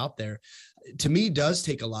yourself out there. To me, does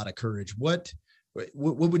take a lot of courage. What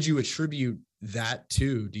would you attribute that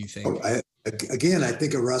to, do you think? I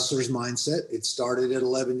think a wrestler's mindset. It started at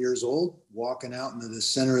 11 years old, walking out into the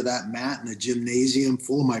center of that mat in a gymnasium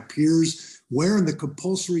full of my peers, wearing the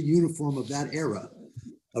compulsory uniform of that era,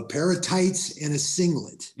 a pair of tights and a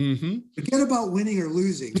singlet. Mm-hmm. Forget about winning or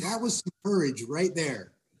losing. That was some courage right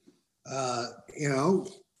there.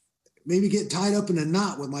 Maybe get tied up in a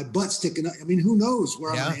knot with my butt sticking up. I mean, who knows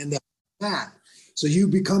where I'm going to end up with that. So you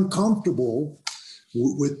become comfortable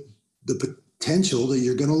with the potential that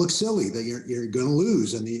you're going to look silly, that you're going to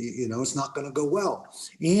lose, and it's not going to go well.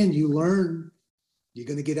 And you learn you're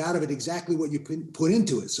going to get out of it exactly what you put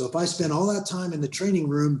into it. So if I spend all that time in the training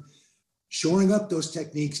room shoring up those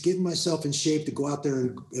techniques, getting myself in shape to go out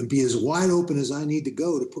there and be as wide open as I need to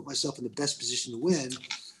go to put myself in the best position to win,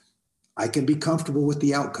 I can be comfortable with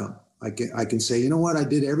the outcome. I can say, you know what, I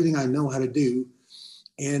did everything I know how to do,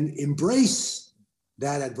 and embrace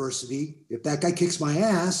that adversity. If that guy kicks my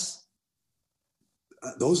ass,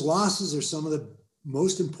 those losses are some of the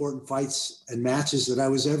most important fights and matches that I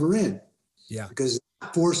was ever in. Yeah. Because it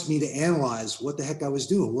forced me to analyze what the heck I was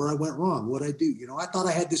doing, where I went wrong, what I do. I thought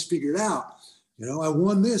I had this figured out. I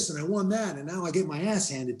won this and I won that, and now I get my ass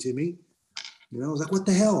handed to me. I was like, what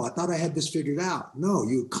the hell? I thought I had this figured out. No,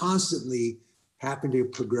 you constantly happen to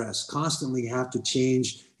progress, constantly have to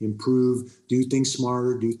change, improve, do things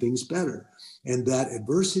smarter, do things better. And that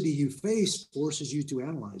adversity you face forces you to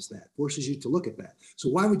analyze that, forces you to look at that. So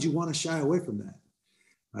why would you want to shy away from that?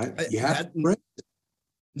 Right? You have to.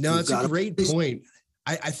 No, that's a great point.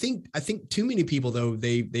 I think too many people, though,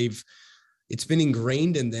 it's been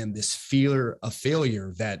ingrained in them, this fear of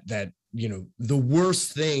failure, that the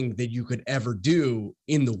worst thing that you could ever do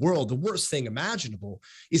in the world, the worst thing imaginable,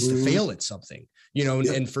 is to fail at something,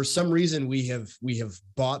 and for some reason we have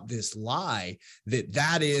bought this lie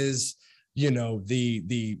that is,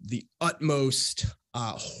 the utmost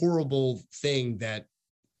horrible thing that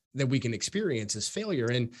we can experience is failure.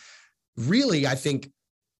 And really, I think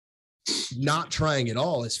not trying at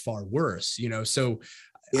all is far worse, so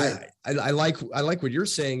yeah. I like what you're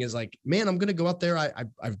saying is like, man, I'm going to go out there.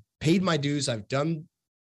 I've paid my dues. I've done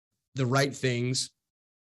the right things,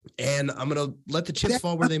 and I'm going to let the chips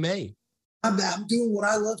fall where they may. I'm doing what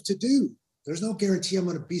I love to do. There's no guarantee I'm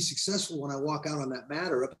going to be successful when I walk out on that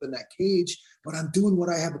mat or up in that cage, but I'm doing what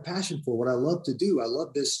I have a passion for, what I love to do. I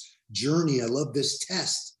love this journey. I love this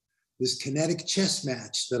test, this kinetic chess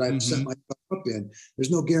match that I've set myself up in. There's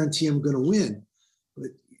no guarantee I'm going to win, but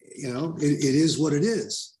it is what it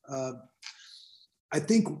is. I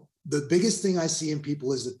think the biggest thing I see in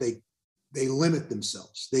people is that they limit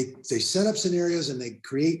themselves. They set up scenarios and they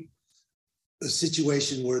create a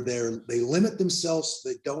situation where they limit themselves. So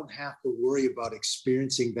they don't have to worry about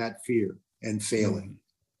experiencing that fear and failing.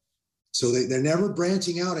 So they're never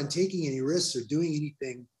branching out and taking any risks or doing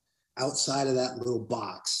anything outside of that little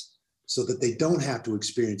box, so that they don't have to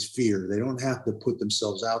experience fear. They don't have to put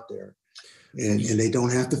themselves out there. And they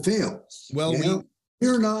don't have to fail. Well,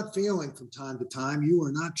 you're not failing from time to time. You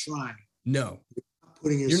are not trying. No. You're not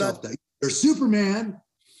putting yourself there. You're Superman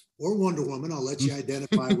or Wonder Woman. I'll let you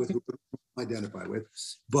identify with who you identify with.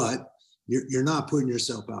 But you're not putting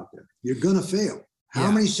yourself out there. You're going to fail.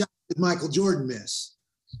 How many shots did Michael Jordan miss?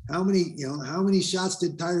 How many shots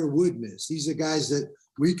did Tiger Woods miss? These are guys that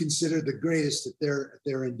we consider the greatest at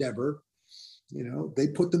their endeavor. They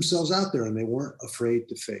put themselves out there and they weren't afraid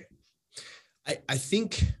to fail. I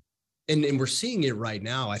think, and we're seeing it right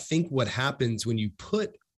now, I think what happens when you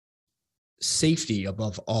put safety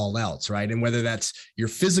above all else, right? And whether that's your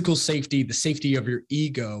physical safety, the safety of your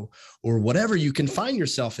ego, or whatever, you can find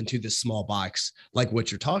yourself into this small box like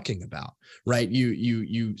what you're talking about, right?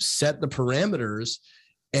 You set the parameters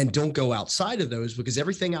and don't go outside of those, because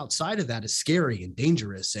everything outside of that is scary and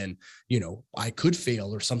dangerous. And, I could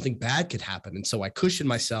fail or something bad could happen. And so I cushion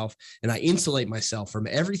myself and I insulate myself from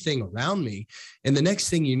everything around me. And the next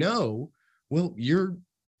thing you know, well, you're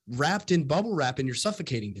wrapped in bubble wrap and you're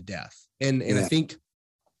suffocating to death. And I think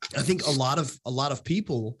I think a lot of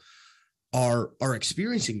people are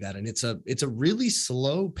experiencing that, and it's a really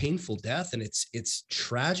slow, painful death, and it's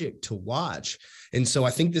tragic to watch. And so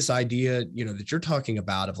I think this idea, that you're talking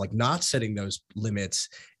about, of like not setting those limits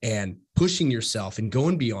and pushing yourself and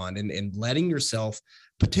going beyond and letting yourself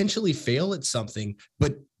potentially fail at something,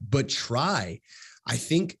 but try. I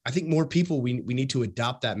think more people, we need to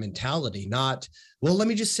adopt that mentality. Not, well, let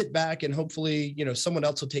me just sit back and hopefully, someone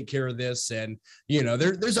else will take care of this. And,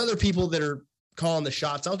 there's other people that are calling the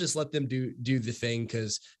shots. I'll just let them do the thing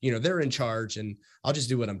because, they're in charge, and I'll just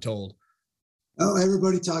do what I'm told. Oh,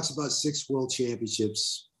 everybody talks about 6 world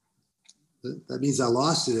championships. That means I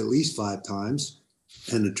lost it at least 5 times.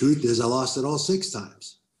 And the truth is I lost it all 6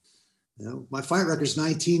 times. My fight record's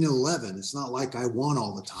 19-11. It's not like I won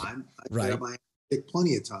all the time. I my pick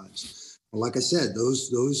plenty of times. But like I said,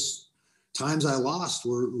 those times I lost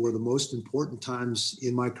were the most important times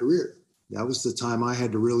in my career. That was the time I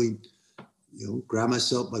had to really, grab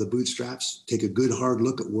myself by the bootstraps, take a good hard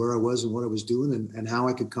look at where I was and what I was doing, and how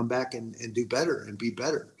I could come back and do better and be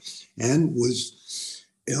better. And was,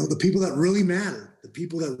 the people that really mattered, the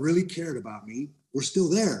people that really cared about me were still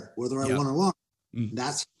there, whether I won or lost.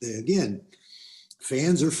 That's, again,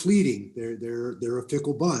 fans are fleeting. They're a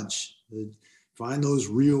fickle bunch. Find those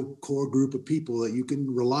real core group of people that you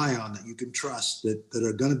can rely on, that you can trust, that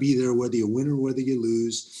are going to be there whether you win or whether you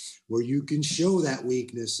lose, where you can show that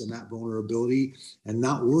weakness and that vulnerability and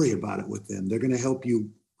not worry about it with them. They're going to help you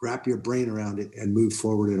wrap your brain around it and move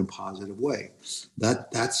forward in a positive way.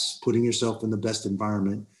 That's putting yourself in the best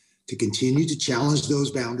environment to continue to challenge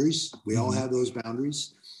those boundaries. We all have those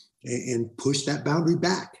boundaries, and push that boundary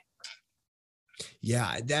back.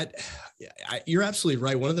 Yeah, you're absolutely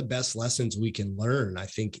right. One of the best lessons we can learn, I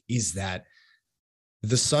think, is that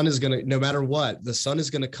the sun is going to, no matter what, the sun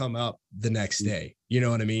is going to come up the next day. You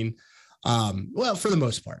know what I mean? Well, for the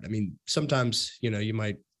most part. I mean, sometimes, you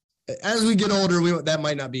might, as we get older, that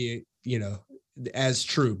might not be, as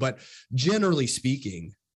true, but generally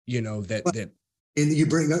speaking, that. And you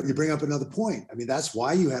bring up another point. I mean, that's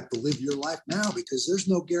why you have to live your life now, because there's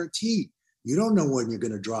no guarantee. You don't know when you're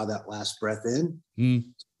going to draw that last breath in.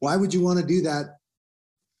 Why would you want to do that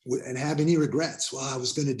and have any regrets? Well, I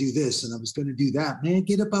was going to do this and I was going to do that. Man,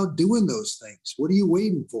 get about doing those things. What are you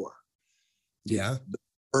waiting for? Yeah. The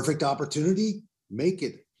perfect opportunity, make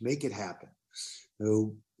it happen.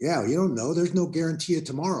 So yeah, you don't know. There's no guarantee of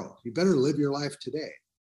tomorrow. You better live your life today.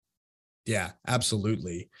 Yeah,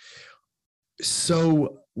 absolutely.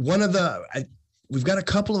 So we've got a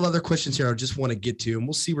couple of other questions here I just want to get to, and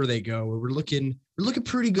we'll see where they go. We're looking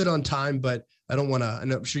pretty good on time, but I don't want to,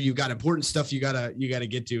 I'm sure you've got important stuff you gotta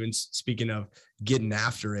get to. And speaking of getting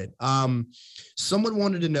after it, someone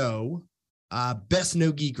wanted to know, best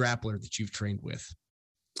no-gi grappler that you've trained with.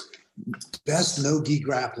 Best no-gi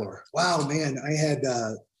grappler. Wow, man. I had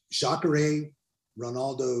Jacare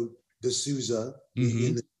Ronaldo de Souza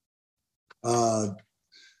in the,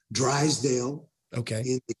 Drysdale.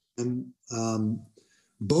 Okay.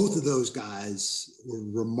 Both of those guys were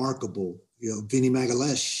remarkable. Vinny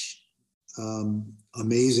Magalesh,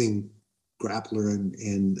 amazing grappler,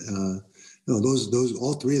 and those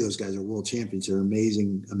all 3 of those guys are world champions. They're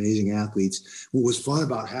amazing athletes. What was fun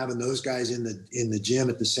about having those guys in the gym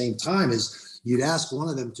at the same time is you'd ask one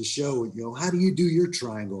of them to show, how do you do your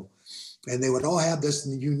triangle? And they would all have this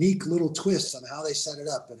unique little twist on how they set it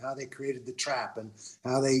up and how they created the trap and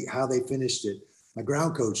how they finished it. My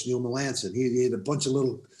ground coach, Neil Melanson, he had a bunch of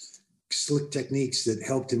little slick techniques that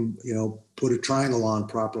helped him, put a triangle on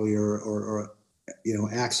properly or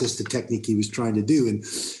access the technique he was trying to do. And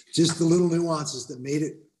just the little nuances that made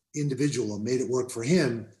it individual and made it work for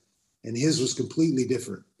him. And his was completely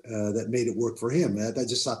different, that made it work for him. I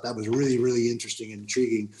just thought that was really, really interesting and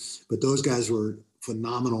intriguing. But those guys were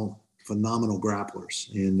phenomenal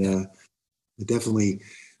grapplers. And definitely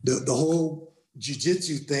the whole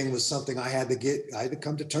jiu-jitsu thing was something I had to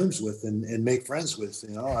come to terms with and make friends with.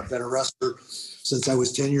 I've been a wrestler since I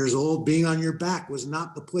was 10 years old. Being on your back was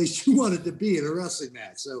not the place you wanted to be in a wrestling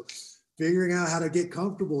match. So figuring out how to get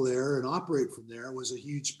comfortable there and operate from there was a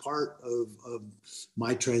huge part of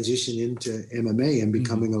my transition into MMA and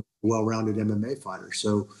becoming a well-rounded MMA fighter.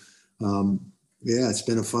 So it's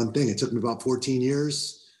been a fun thing. It took me about 14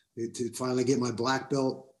 years to finally get my black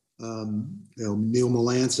belt. Neil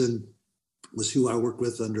Melanson was who I worked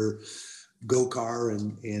with under Gokar,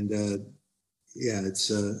 and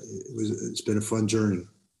it's been a fun journey.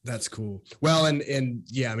 That's cool. Well, and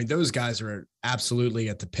yeah, I mean, those guys are absolutely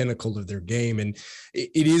at the pinnacle of their game. And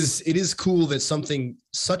it is cool that something,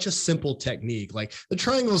 such a simple technique, like the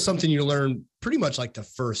triangle is something you learn pretty much like the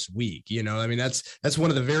first week, I mean, that's one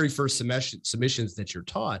of the very first submissions that you're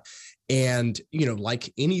taught. And,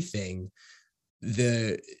 like anything,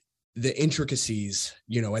 the intricacies,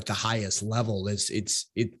 at the highest level it's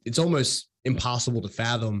almost impossible to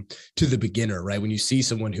fathom to the beginner, right? When you see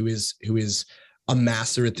someone who is a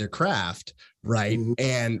master at their craft, right? Mhm.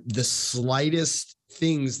 And the slightest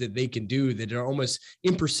things that they can do that are almost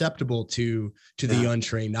imperceptible to the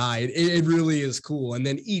untrained eye, it really is cool. And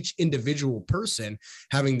then each individual person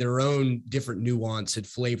having their own different nuance and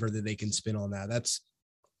flavor that they can spin on that's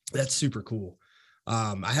super cool.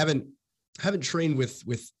 I haven't trained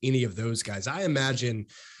with any of those guys. I imagine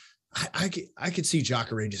I could see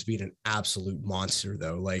Jacare just being an absolute monster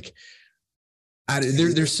though. Like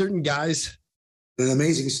there's certain guys. An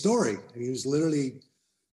amazing story. He was literally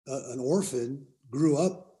an orphan, grew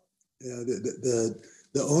up. The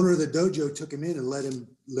owner of the dojo took him in and let him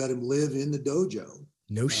live in the dojo.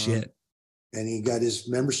 No shit. And he got his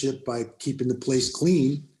membership by keeping the place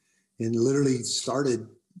clean, and literally started,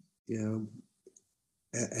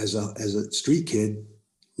 as a street kid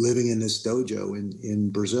living in this dojo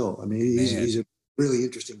in Brazil. I mean, he's a really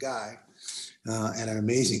interesting guy and an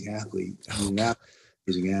amazing athlete.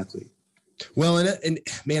 Amazing athlete. Well, and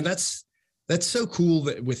man, that's so cool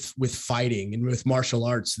that with fighting and with martial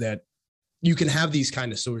arts that you can have these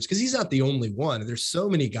kind of stories, because he's not the only one. There's so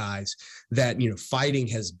many guys that, fighting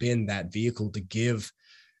has been that vehicle to give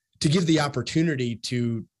the opportunity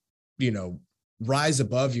to, rise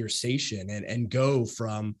above your station and go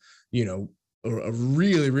from, a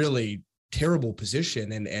really, really terrible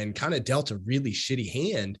position and kind of dealt a really shitty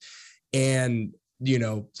hand. And,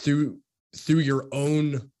 through your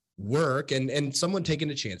own work and someone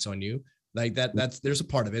taking a chance on you like there's a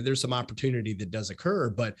part of it. There's some opportunity that does occur,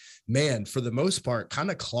 but man, for the most part, kind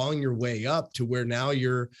of clawing your way up to where now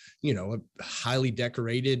you're, a highly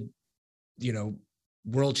decorated,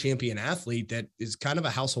 world champion athlete that is kind of a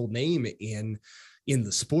household name in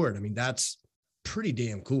the sport. I mean, that's pretty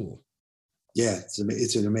damn cool. Yeah. It's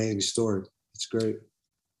an amazing story. It's great.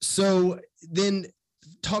 So then,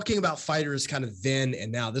 talking about fighters kind of then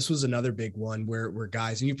and now, this was another big one where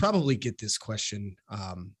guys, and you probably get this question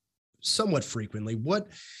somewhat frequently. What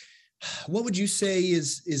would you say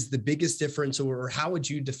is the biggest difference, or how would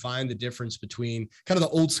you define the difference between kind of the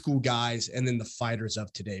old school guys and then the fighters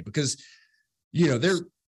of today? Because, they're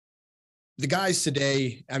the guys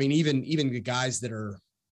today. I mean, even the guys that are,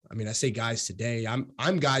 I mean, I say guys today,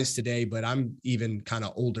 I'm guys today, but I'm even kind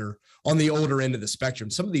of older, on the older end of the spectrum.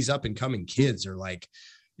 Some of these up and coming kids are like,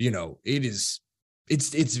 it's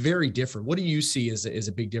very different. What do you see as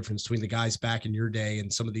a big difference between the guys back in your day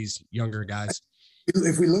and some of these younger guys?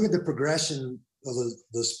 If we look at the progression of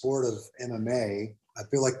the sport of MMA, I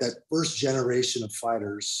feel like that first generation of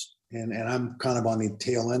fighters, and I'm kind of on the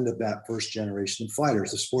tail end of that first generation of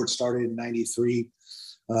fighters. The sport started in 93,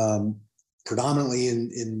 predominantly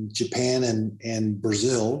in Japan and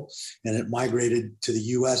Brazil, and it migrated to the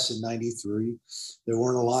US in 93. There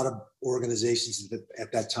weren't a lot of organizations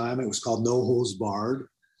at that time. It was called No Holds Barred.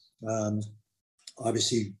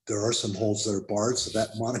 Obviously, there are some holds that are barred, so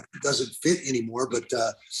that moniker doesn't fit anymore, but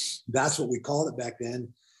that's what we called it back then.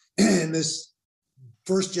 And this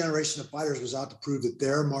first generation of fighters was out to prove that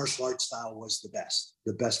their martial arts style was the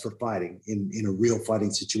best for fighting in a real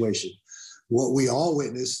fighting situation. What we all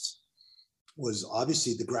witnessed was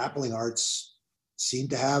obviously the grappling arts seemed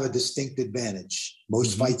to have a distinct advantage.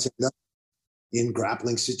 Most fights end up in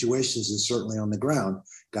grappling situations, and certainly on the ground.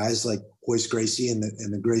 Guys like Royce Gracie and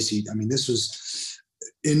the Gracie, I mean, this was,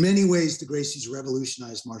 in many ways, the Gracies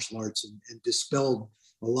revolutionized martial arts and dispelled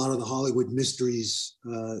a lot of the Hollywood mysteries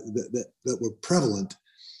that were prevalent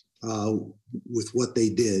with what they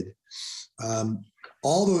did.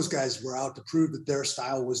 All those guys were out to prove that their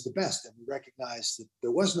style was the best, and we recognized that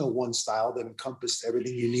there was no one style that encompassed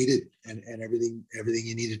everything you needed and everything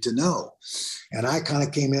you needed to know. And I kind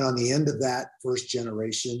of came in on the end of that first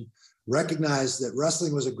generation, recognized that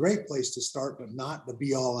wrestling was a great place to start, but not the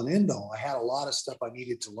be all and end all. I had a lot of stuff I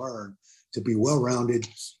needed to learn to be well-rounded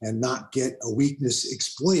and not get a weakness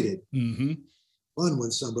exploited. Mm-hmm. Fun when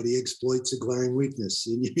somebody exploits a glaring weakness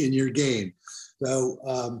in your game.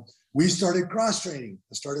 So, we started cross-training.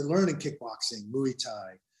 I started learning kickboxing, Muay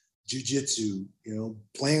Thai, jiu-jitsu,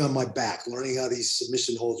 playing on my back, learning how these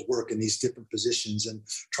submission holds work in these different positions, and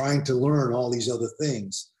trying to learn all these other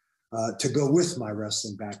things to go with my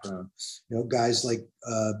wrestling background. Guys like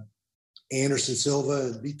Anderson Silva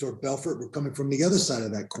and Vitor Belfort were coming from the other side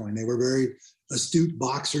of that coin. They were very astute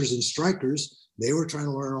boxers and strikers. They were trying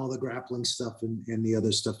to learn all the grappling stuff and the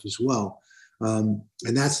other stuff as well. And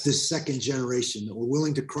that's this second generation that were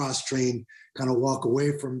willing to cross-train, kind of walk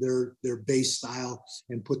away from their base style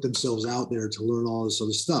and put themselves out there to learn all this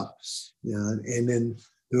other stuff. And then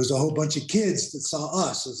there was a whole bunch of kids that saw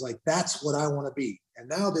us. It was like, that's what I want to be. And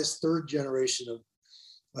now this third generation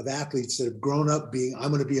of athletes that have grown up being,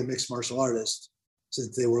 I'm going to be a mixed martial artist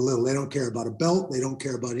since they were little. They don't care about a belt. They don't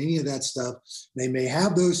care about any of that stuff. They may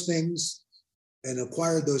have those things and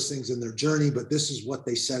acquired those things in their journey, but this is what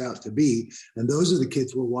they set out to be. And those are the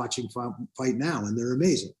kids we're watching fight now, and they're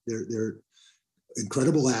amazing. They're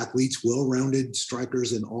incredible athletes, well-rounded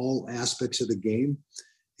strikers in all aspects of the game,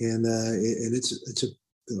 and it's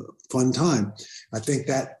a fun time. I think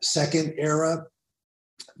that second era,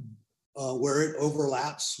 where it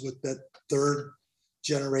overlaps with that third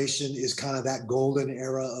generation, is kind of that golden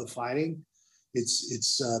era of fighting.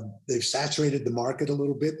 It's they've saturated the market a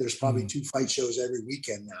little bit. There's probably 2 fight shows every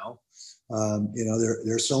weekend now.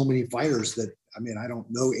 There's so many fighters that, I mean, I don't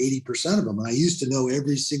know 80% of them. And I used to know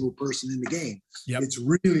every single person in the game. Yep. It's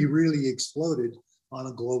really, really exploded on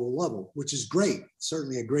a global level, which is great.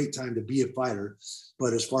 Certainly a great time to be a fighter.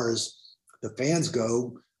 But as far as the fans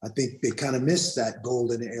go, I think they kind of missed that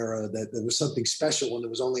golden era, that there was something special when there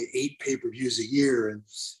was only 8 pay-per-views a year, and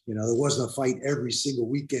there wasn't a fight every single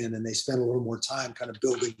weekend, and they spent a little more time kind of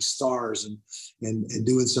building stars and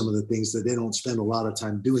doing some of the things that they don't spend a lot of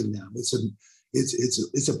time doing now.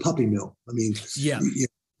 It's a puppy mill. I mean, yeah,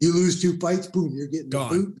 you lose 2 fights, boom, you're getting the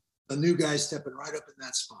boot. A new guy stepping right up in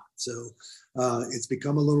that spot. So it's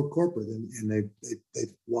become a little corporate, and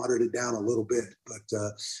they've watered it down a little bit, but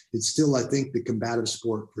it's still, I think, the combative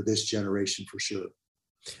sport for this generation for sure.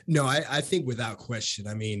 No, I think without question.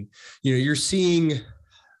 I mean, you're seeing,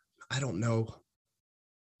 I don't know,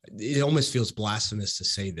 it almost feels blasphemous to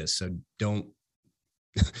say this, so don't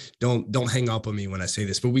hang up on me when I say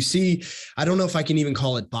this, but we see, I don't know if I can even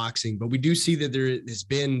call it boxing, but we do see that there has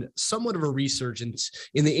been somewhat of a resurgence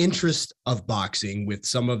in the interest of boxing with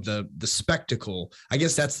some of the spectacle. I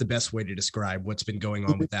guess that's the best way to describe what's been going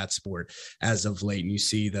on with that sport as of late. And you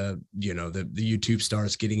see the YouTube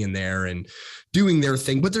stars getting in there and doing their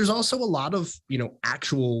thing, but there's also a lot of,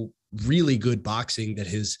 actual really good boxing that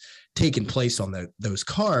has taken place on those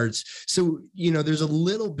cards. So, there's a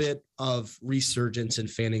little bit of resurgence and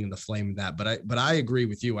fanning the flame of that, but I agree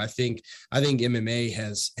with you. I think MMA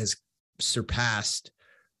has surpassed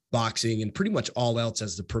boxing and pretty much all else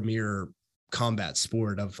as the premier combat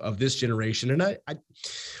sport of this generation. And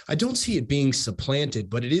I don't see it being supplanted,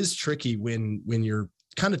 but it is tricky when you're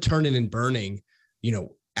kind of turning and burning,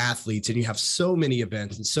 athletes, and you have so many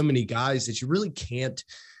events and so many guys that you really can't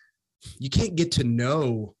get to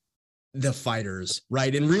know the fighters,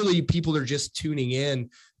 right? And really people are just tuning in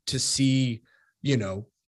to see,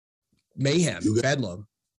 mayhem, bedlam.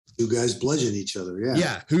 You guys bludgeon each other. Yeah.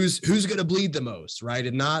 Yeah. Who's going to bleed the most, right?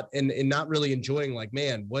 And not really enjoying, like,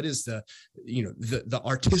 man, what is the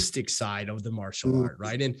artistic side of the martial art,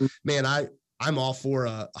 right? And man, I'm all for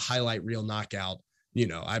a highlight reel knockout.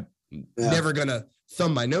 I'm never going to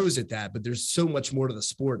thumb my nose at that, but there's so much more to the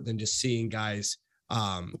sport than just seeing guys.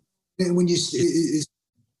 And when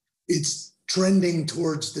it's trending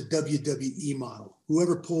towards the WWE model.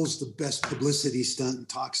 Whoever pulls the best publicity stunt and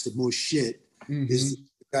talks the most shit is the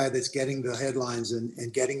guy that's getting the headlines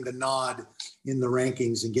and getting the nod in the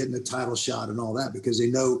rankings and getting the title shot and all that, because they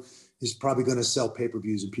know he's probably going to sell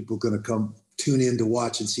pay-per-views and people are going to come tune in to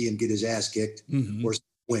watch and see him get his ass kicked or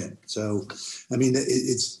win. So, I mean,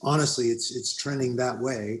 it's honestly, it's trending that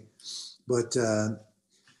way. But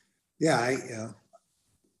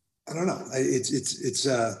I don't know. It's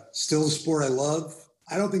still a sport I love.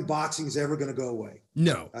 I don't think boxing is ever going to go away.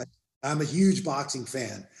 No. I'm a huge boxing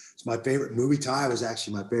fan. It's my favorite. Muay Thai was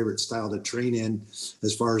actually my favorite style to train in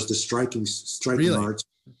as far as the striking really? Arts.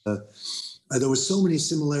 There was so many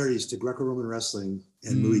similarities to Greco-Roman wrestling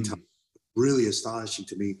and Muay Thai. Really astonishing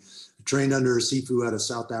to me. I trained under a Sifu out of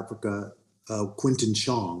South Africa, Quinton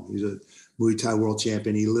Chong. He's a Muay Thai world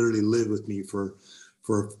champion. He literally lived with me for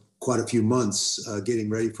quite a few months, getting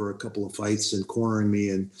ready for a couple of fights and cornering me.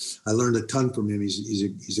 And I learned a ton from him.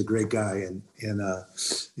 He's a great guy. And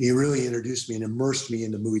he really introduced me and immersed me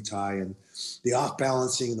into Muay Thai and the off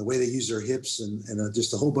balancing and the way they use their hips and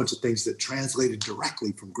just a whole bunch of things that translated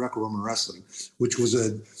directly from Greco-Roman wrestling, which was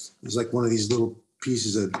like one of these little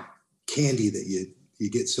pieces of candy that you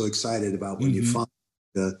get so excited about when you find,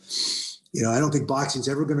 I don't think boxing's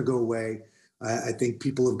ever going to go away. I think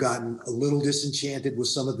people have gotten a little disenchanted with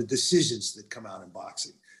some of the decisions that come out in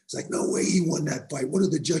boxing. It's like, no way he won that fight. What are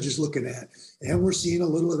the judges looking at? And we're seeing a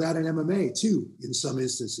little of that in MMA too, in some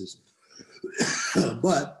instances.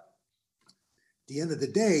 But at the end of the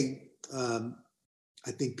day,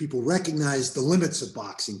 I think people recognize the limits of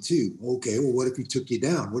boxing too. Okay, well, what if he took you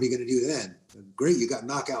down? What are you going to do then? Great, you got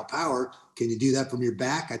knockout power. Can you do that from your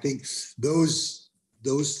back? I think those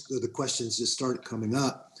are the questions that start coming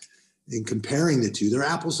up in comparing the two. They're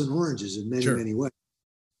apples and oranges in many, many ways.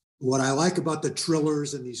 What I like about the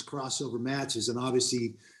Trillers and these crossover matches, and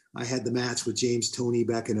obviously I had the match with James Toney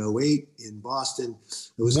back in 2008 in Boston.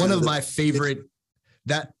 It was one of my favorite,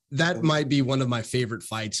 that might be one of my favorite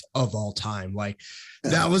fights of all time. Like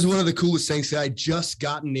that was one of the coolest things. I just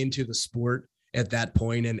gotten into the sport at that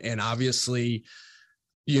point. And obviously,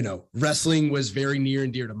 you know, wrestling was very near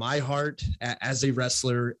and dear to my heart as a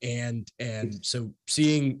wrestler. And so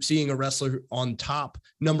seeing a wrestler on top,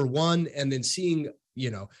 number one, and then seeing, you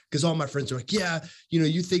know, because all my friends are like, yeah, you know,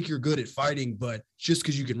 you think you're good at fighting, but just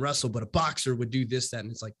because you can wrestle, but a boxer would do this, that. And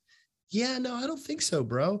it's like, yeah, no, I don't think so,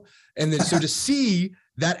 bro. And then so to see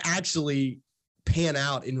that actually pan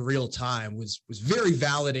out in real time was very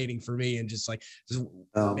validating for me. And just like,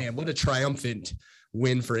 man, what a triumphant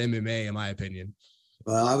win for MMA, in my opinion.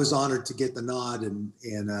 Well, I was honored to get the nod.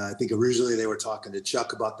 And I think originally they were talking to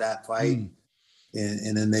Chuck about that fight.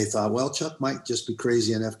 And then they thought, well, Chuck might just be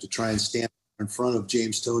crazy enough to try and stand in front of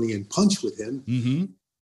James Toney and punch with him.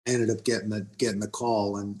 Ended up getting the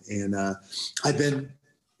call. And I've been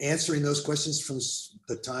answering those questions from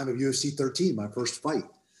the time of UFC 13, my first fight,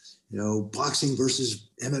 you know, boxing versus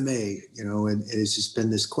MMA, you know, and it's just been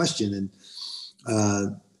this question,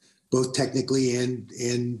 and both technically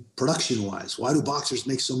and production wise, why do boxers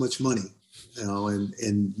make so much money? You know, and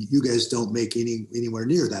you guys don't make anywhere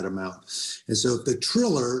near that amount. And so if the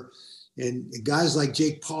Triller and guys like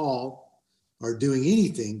Jake Paul are doing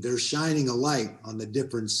anything, they're shining a light on the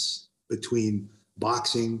difference between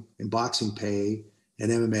boxing and boxing pay and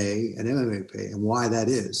MMA pay, and why that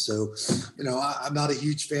is. So, you know, I'm not a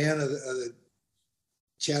huge fan of the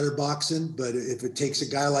chatter boxing, but if it takes a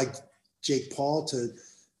guy like Jake Paul to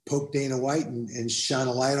poke Dana White and shine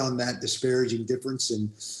a light on that disparaging difference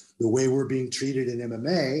in the way we're being treated in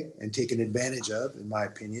MMA and taken advantage of, in my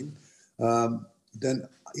opinion, then,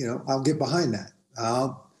 you know, I'll get behind that.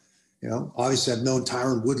 You know, obviously I've known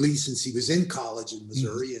Tyron Woodley since he was in college in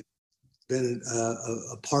Missouri and been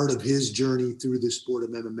a part of his journey through the sport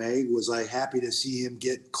of MMA. Was I happy to see him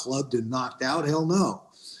get clubbed and knocked out? Hell no.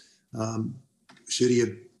 Should he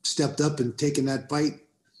have stepped up and taken that fight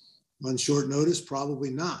on short notice? Probably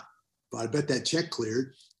not. But I bet that check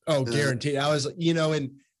cleared. Oh, guaranteed. I was, you know,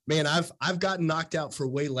 and man, I've gotten knocked out for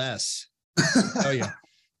way less. Oh yeah.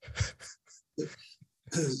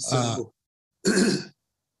 So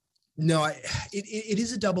no, it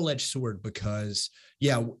is a double-edged sword because,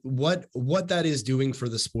 yeah, what that is doing for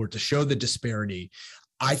the sport to show the disparity,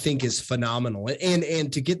 I think is phenomenal.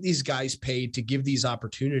 And to get these guys paid, to give these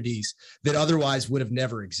opportunities that otherwise would have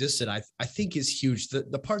never existed, I think is huge.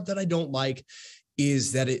 The part that I don't like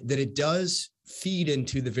is that it does feed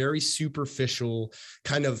into the very superficial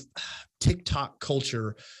kind of TikTok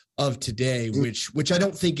culture of today, which I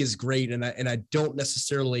don't think is great. And I don't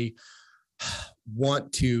necessarily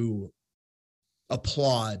want to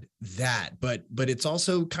applaud that, but it's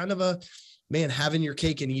also kind of a, man, having your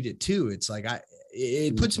cake and eat it too. It's like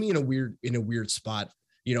it puts me in a weird spot.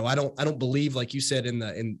 You know, I don't believe, like you said, in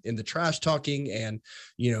the trash talking and,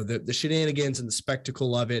 you know, the shenanigans and the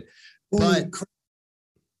spectacle of it. But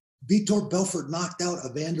Vitor Belfort knocked out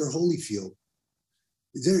Evander Holyfield.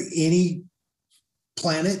 Is there any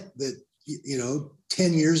planet that, you know,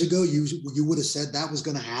 10 years ago, you would have said that was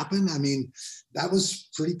going to happen? I mean, that was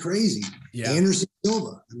pretty crazy. Yeah. Anderson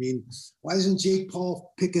Silva. I mean, why isn't Jake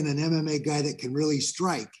Paul picking an MMA guy that can really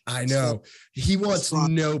strike? I know. He wants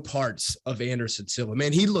no parts of Anderson Silva.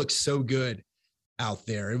 Man, he looks so good out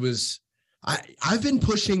there. It was, I've been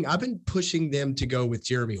pushing them to go with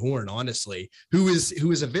Jeremy Horn, honestly, who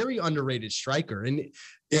is a very underrated striker. And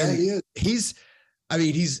yeah, he is.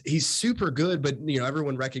 He's super good, but you know,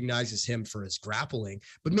 everyone recognizes him for his grappling,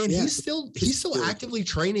 but man, he's still actively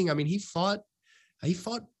training. I mean, he fought,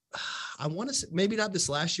 I want to say maybe not this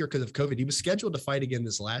last year because of COVID. He was scheduled to fight again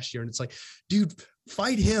this last year. And it's like, dude,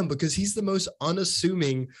 fight him because he's the most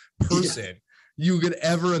unassuming person you could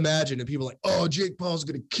ever imagine. And people are like, oh, Jake Paul's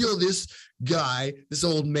going to kill this guy, this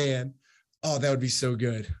old man. Oh, that would be so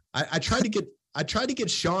good. I tried to get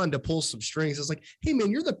Sean to pull some strings. I was like, hey man,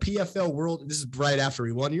 you're the PFL world. This is right after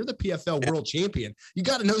he won. You're the PFL world champion. You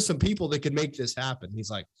got to know some people that could make this happen. He's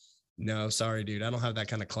like, no, sorry, dude. I don't have that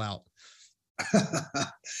kind of clout.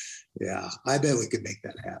 Yeah, I bet we could make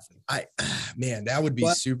that happen. Man, that would be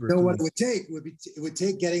but super you know cool. what it would take it would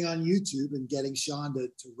take getting on YouTube and getting Sean to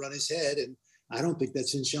run his head. And I don't think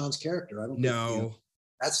that's in Sean's character. I don't know. think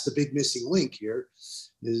that's the big missing link here.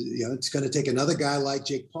 Is, it's going to take another guy like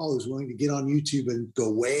Jake Paul who's willing to get on YouTube and go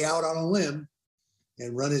way out on a limb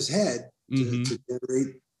and run his head to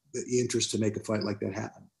generate the interest to make a fight like that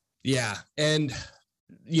happen. Yeah. And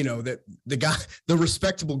that the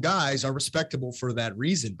respectable guys are respectable for that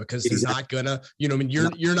reason, because they're not gonna,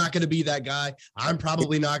 you're not gonna be that guy. I'm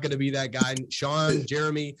probably not gonna be that guy. Sean,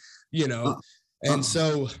 Jeremy, and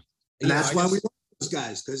so, and that's why we love those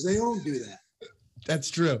guys, because they don't do that.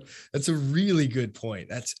 That's true. That's a really good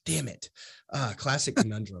point. Damn it. Classic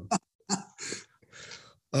conundrum.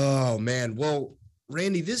 Oh man. Well,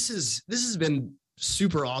 Randy, this has been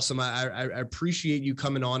super awesome. I appreciate you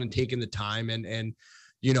coming on and taking the time, and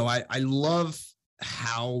I love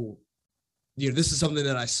how, this is something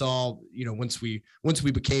that I saw, once we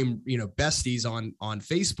became, besties on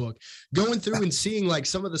Facebook, going through and seeing like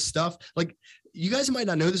some of the stuff, like you guys might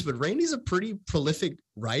not know this, but Randy's a pretty prolific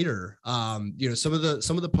writer. Some of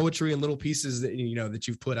the poetry and little pieces that, that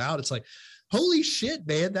you've put out, it's like, holy shit,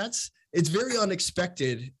 man, it's very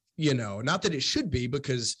unexpected, not that it should be,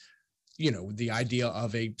 because the idea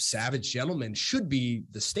of a savage gentleman should be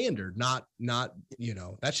the standard, not,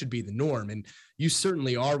 that should be the norm. And you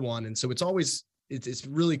certainly are one. And so it's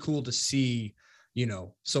really cool to see,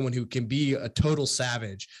 someone who can be a total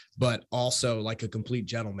savage, but also like a complete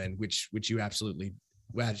gentleman, which you absolutely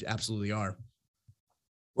are.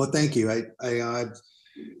 Well, thank you. A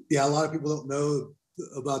lot of people don't know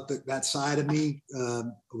about that side of me. I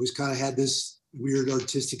always kind of had this weird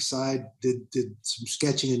artistic side, did some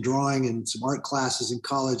sketching and drawing and some art classes in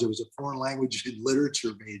college. I was a foreign language and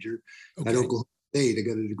literature major at Oklahoma State. I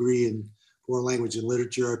got a degree in foreign language and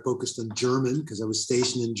literature. I focused on German because I was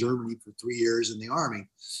stationed in Germany for 3 years in the Army,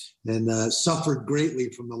 and suffered greatly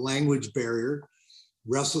from the language barrier,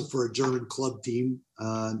 wrestled for a German club team,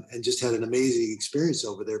 and just had an amazing experience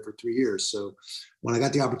over there for 3 years. So when I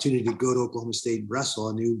got the opportunity to go to Oklahoma State and wrestle,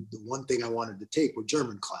 I knew the one thing I wanted to take were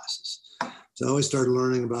German classes. So I started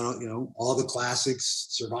learning about, all the classics,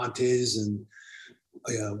 Cervantes and,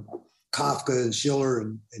 Kafka and Schiller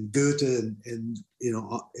and Goethe and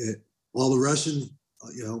all the Russian,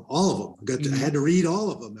 all of them. I had to read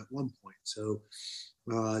all of them at one point. So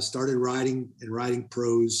I started writing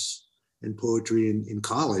prose and poetry in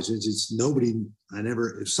college. It's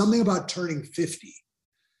something about turning 50.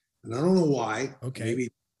 And I don't know why. Okay.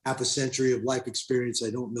 Maybe half a century of life experience, I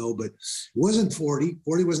don't know, but it wasn't 40.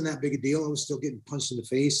 40 wasn't that big a deal. I was still getting punched in the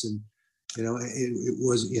face, and it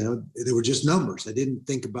was, they were just numbers. I didn't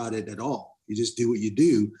think about it at all. You just do what you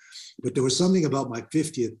do. But there was something about my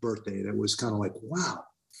 50th birthday that was kind of like, wow,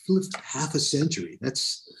 lived half a century.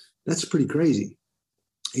 That's pretty crazy.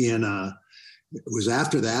 And it was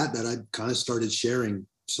after that I kind of started sharing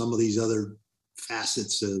some of these other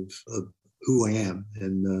facets of who I am,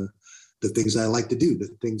 and the things I like to do,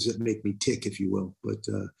 the things that make me tick, if you will. But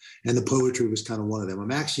and the poetry was kind of one of them.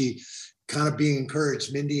 I'm actually kind of being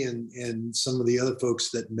encouraged. Mindy and some of the other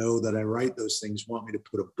folks that know that I write those things want me to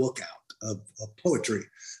put a book out of poetry,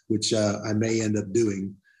 which I may end up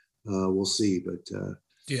doing. We'll see. But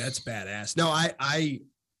dude, that's badass. No, I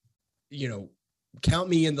count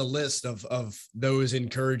me in the list of those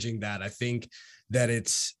encouraging that. I think that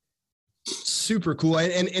it's super cool,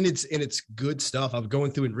 and it's good stuff. I'm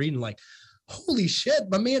going through and reading like, holy shit,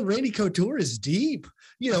 my man Randy Couture is deep,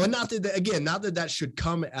 and not that should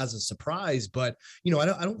come as a surprise, but I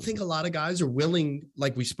don't think a lot of guys are willing,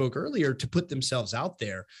 like we spoke earlier, to put themselves out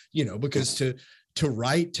there, because to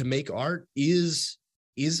write, to make art is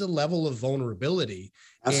a level of vulnerability.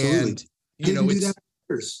 Absolutely. And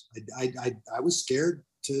I was scared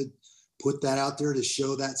to put that out there, to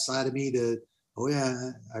show that side of me, to, oh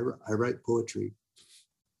yeah, I write poetry.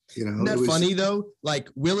 Isn't that funny though? Like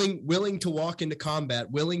willing to walk into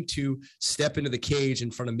combat, willing to step into the cage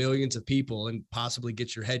in front of millions of people and possibly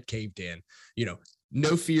get your head caved in,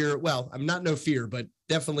 no fear. Well, I'm not no fear, but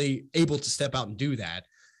definitely able to step out and do that.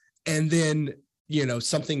 And then,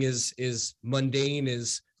 something is mundane,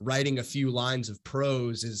 is writing a few lines of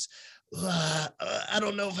prose, is, I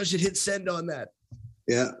don't know if I should hit send on that.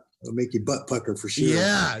 Yeah. It'll make you butt pucker for sure.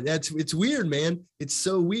 Yeah. It's weird, man. It's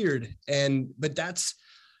so weird. But that's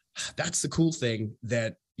the cool thing,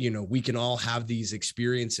 that, we can all have these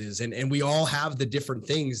experiences, and we all have the different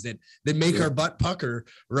things that make our butt pucker.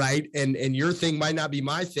 Right. And your thing might not be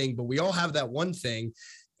my thing, but we all have that one thing.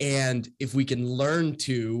 And if we can learn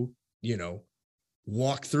to,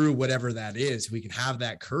 walk through whatever that is, we can have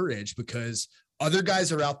that courage, because other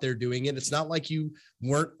guys are out there doing it. It's not like you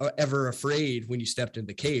weren't ever afraid when you stepped in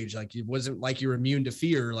the cage. Like it wasn't like you're immune to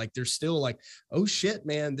fear. Like there's still like, oh shit,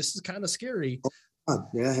 man, this is kind of scary.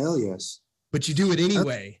 Yeah, hell yes. But you do it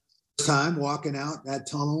anyway. Time walking out that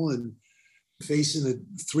tunnel and facing a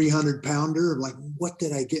 300-pounder. Like, what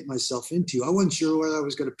did I get myself into? I wasn't sure whether I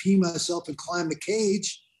was going to pee myself and climb the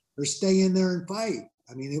cage or stay in there and fight.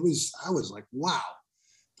 I mean, I was like, wow.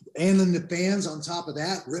 And then the fans on top of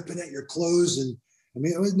that, ripping at your clothes. And I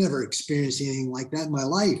mean, I was never experienced anything like that in my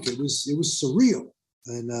life. It was surreal.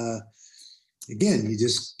 And again, you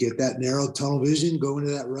just get that narrow tunnel vision, go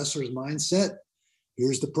into that wrestler's mindset.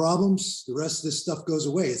 Here's the problems. The rest of this stuff goes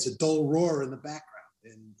away. It's a dull roar in the background,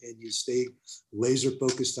 and you stay laser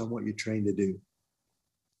focused on what you're trained to do.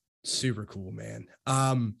 Super cool, man.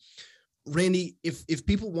 Randy, if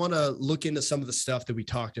people want to look into some of the stuff that we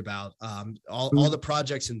talked about, all the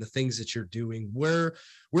projects and the things that you're doing, where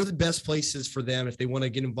are the best places for them if they want to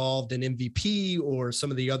get involved in MVP or some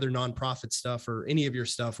of the other nonprofit stuff or any of your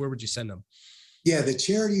stuff? Where would you send them? Yeah, the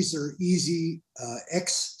charities are easy.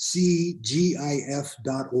 XCGIF.org.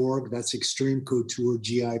 That's Extreme Couture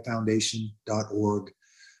GI Foundation.org.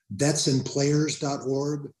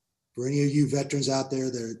 Vetsandplayers.org. For any of you veterans out there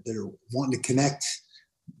that are wanting to connect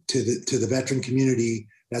to the veteran community,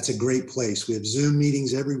 that's a great place. We have Zoom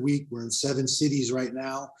meetings every week. We're in 7 cities right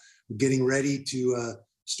now. We're getting ready to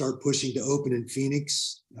start pushing to open in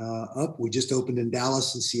Phoenix up. We just opened in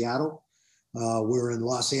Dallas and Seattle. We're in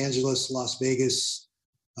Los Angeles, Las Vegas,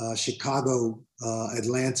 Chicago,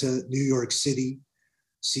 Atlanta, New York City,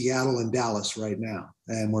 Seattle, and Dallas right now.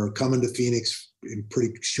 And we're coming to Phoenix in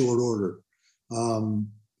pretty short order. I'm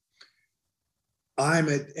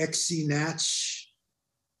at XCNatch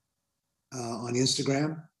on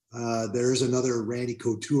Instagram. There's another Randy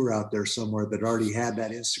Couture out there somewhere that already had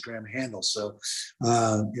that Instagram handle. So,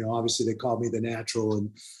 obviously they called me the Natural, and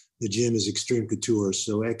the gym is Extreme Couture.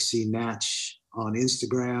 So XCNatch on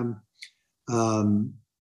Instagram,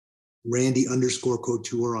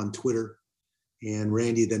 Randy_Couture on Twitter, and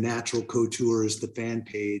Randy the Natural Couture is the fan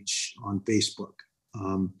page on Facebook.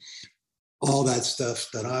 All that stuff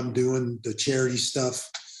that I'm doing, the charity stuff,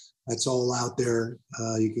 that's all out there.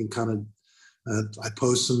 You can kind of, I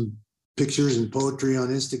post some pictures and poetry on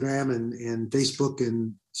Instagram and Facebook.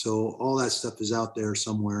 And so all that stuff is out there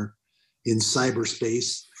somewhere in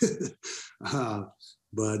cyberspace.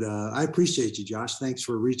 But I appreciate you, Josh. Thanks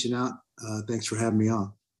for reaching out. Thanks for having me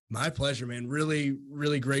on. My pleasure, man. Really,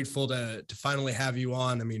 really grateful to finally have you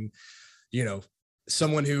on. I mean,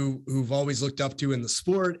 someone who've always looked up to in the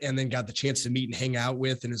sport, and then got the chance to meet and hang out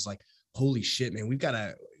with, and is like, holy shit, man, we've got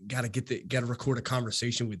to record a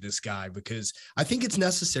conversation with this guy, because I think it's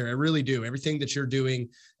necessary. I really do. Everything that you're doing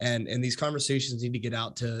and these conversations need to get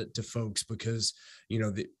out to folks, because,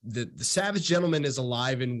 the Savage Gentleman is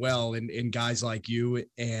alive and well in guys like you,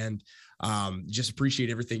 and just appreciate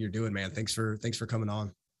everything you're doing, man. Thanks for coming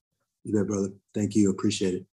on. You bet, brother. Thank you. Appreciate it.